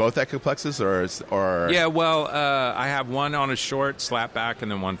into both Echoplexes, or yeah, well, I have one on a short slap back and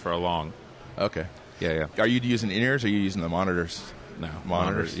then one for a long. Okay, yeah. Are you using in-ears or are you using the monitors?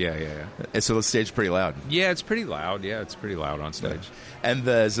 monitors. Yeah. And so the stage's pretty loud. Yeah, it's pretty loud. Yeah, it's pretty loud on stage. Yeah. And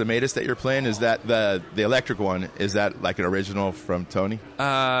the Zemaitis that you're playing, is that the electric one? Is that like an original from Tony?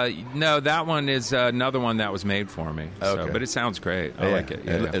 No, that one is another one that was made for me. Okay. So, but it sounds great. I like it.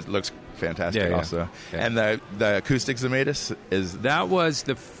 Yeah, It looks fantastic. Yeah. Also. Yeah. And the acoustic Zemaitis is that was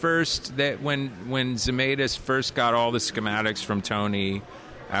the first that when Zemaitis first got all the schematics from Tony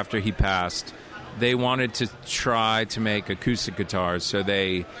after he passed. They wanted to try to make acoustic guitars, so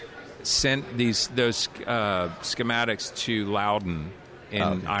they sent those schematics to Loudon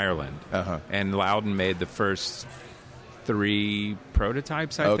in Ireland, and Loudon made the first 3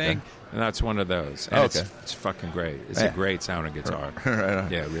 prototypes, I think, and that's one of those. And it's fucking great. It's a great sounding guitar. Right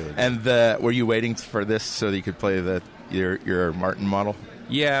on. Yeah, really good. And were you waiting for this so that you could play your Martin model?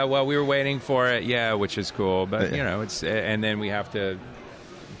 Yeah, well, we were waiting for it, which is cool, but it's and then we have to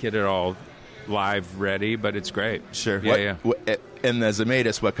get it all live ready, but it's great. Sure. What, and the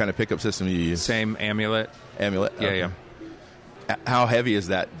Zemaitis, what kind of pickup system do you use? Same Amulet. Yeah. How heavy is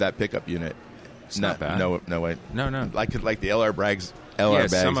that pickup unit? It's not bad. No way. No. Like the LR Braggs.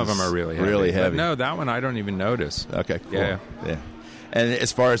 Some of them are really heavy. But no, that one I don't even notice. Okay, cool. Yeah. And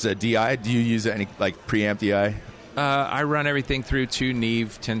as far as a DI, do you use any like preamp DI? I run everything through 2 Neve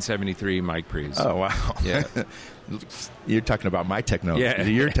 1073 mic pre's. Oh wow. Yeah. You're talking about my technology. Yeah,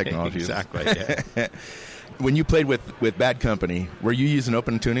 your technology. Exactly. Yeah. When you played with Bad Company, were you using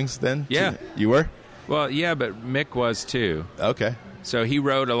open tunings then? Yeah. You were? Well, yeah, but Mick was too. Okay. So he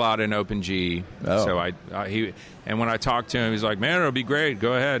wrote a lot in Open G. Oh. So and when I talked to him, he's like, "Man, it'll be great.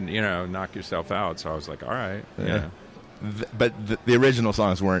 Go ahead, knock yourself out." So I was like, "All right." Yeah. But the original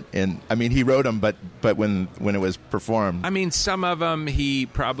songs weren't in. I mean, he wrote them, but when it was performed, I mean, some of them he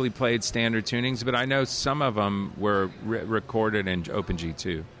probably played standard tunings, but I know some of them were recorded in Open G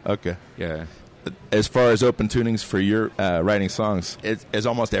too. Okay. Yeah. As far as open tunings for your writing songs, is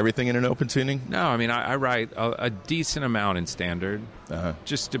almost everything in an open tuning? No, I mean, I write a decent amount in standard.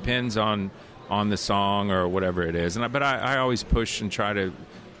 Just depends on the song or whatever it is, but I always push and try to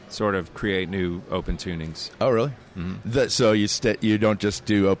sort of create new open tunings. Oh, really? Mm-hmm. So you don't just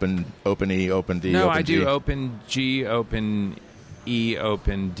do open E, open D? No, open I G. do open G, open E,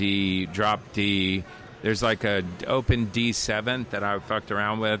 open D, drop D. There's like a open D7 that I fucked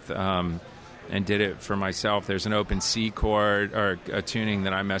around with and did it for myself. There's an open C chord or a tuning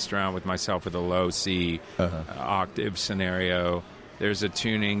that I messed around with myself with a low C octave scenario. There's a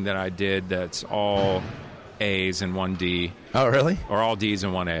tuning that I did that's all A's and 1 D. Oh, really? Or all D's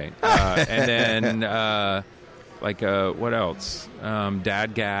and 1 A. And then, what else?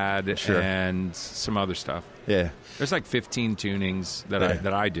 Dadgad Sure. and some other stuff. Yeah. There's like 15 tunings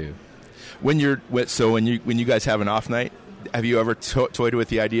that I do. When you guys have an off night, have you ever toyed with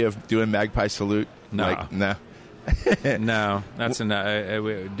the idea of doing Magpie Salute? No. No. No, that's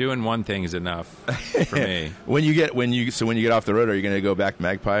enough. Doing one thing is enough for me. When you get off the road, are you going to go back to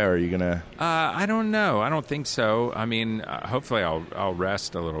Magpie, or are you going to? I don't know. I don't think so. I mean, hopefully I'll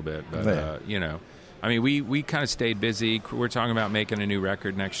rest a little bit, but I mean, we kind of stayed busy. We're talking about making a new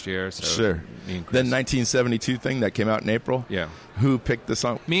record next year. So sure. Me and Chris. The 1972 thing that came out in April. Yeah. Who picked the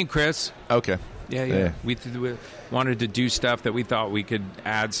song? Me and Chris. Okay. Yeah. We wanted to do stuff that we thought we could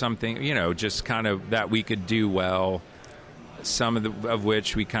add something, just kind of that we could do well. Some of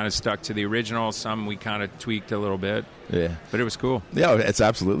which we kind of stuck to the original. Some we kind of tweaked a little bit. Yeah. But it was cool. Yeah, it's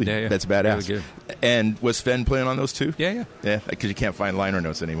absolutely. Yeah. That's badass. Really good. And was Sven playing on those too? Yeah. Yeah, because you can't find liner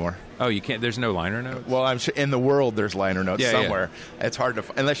notes anymore. Oh, you can't? There's no liner notes? Well, I'm sure in the world there's liner notes somewhere. Yeah. It's hard to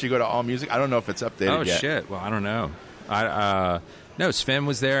unless you go to AllMusic. I don't know if it's updated yet. Oh, shit. Well, I don't know. No, Sven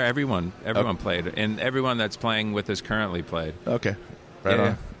was there. Everyone played. And everyone that's playing with us currently played. Okay. Right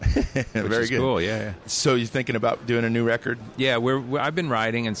on. Very good. Cool, yeah. So you're thinking about doing a new record? Yeah, I've been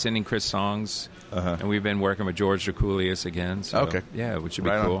writing and sending Chris songs, and we've been working with George Drakoulias again. So, okay. Yeah, which would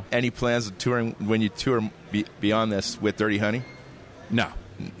be cool. On. Any plans of touring when you tour beyond this with Dirty Honey? No.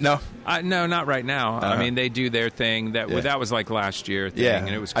 No? No, not right now. I mean, they do their thing. That was like last year thing, and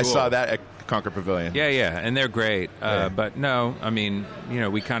it was cool. I saw that at Concord Pavilion. Yeah, and they're great. But no, I mean,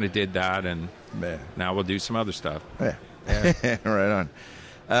 we kind of did that, and now we'll do some other stuff. Yeah. Right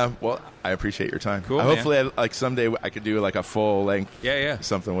on. Well, I appreciate your time. Cool. Hopefully, someday I could do like a full length.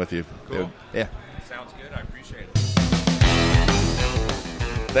 Something with you. Cool. Yeah. Sounds good. I appreciate it.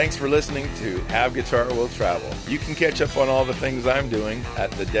 Thanks for listening to Have Guitar Will Travel. You can catch up on all the things I'm doing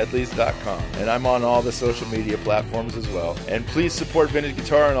at thedeadlies.com. And I'm on all the social media platforms as well. And please support Vintage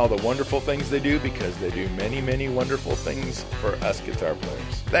Guitar and all the wonderful things they do, because they do many, many wonderful things for us guitar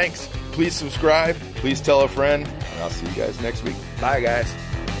players. Thanks. Please subscribe. Please tell a friend. And I'll see you guys next week. Bye, guys.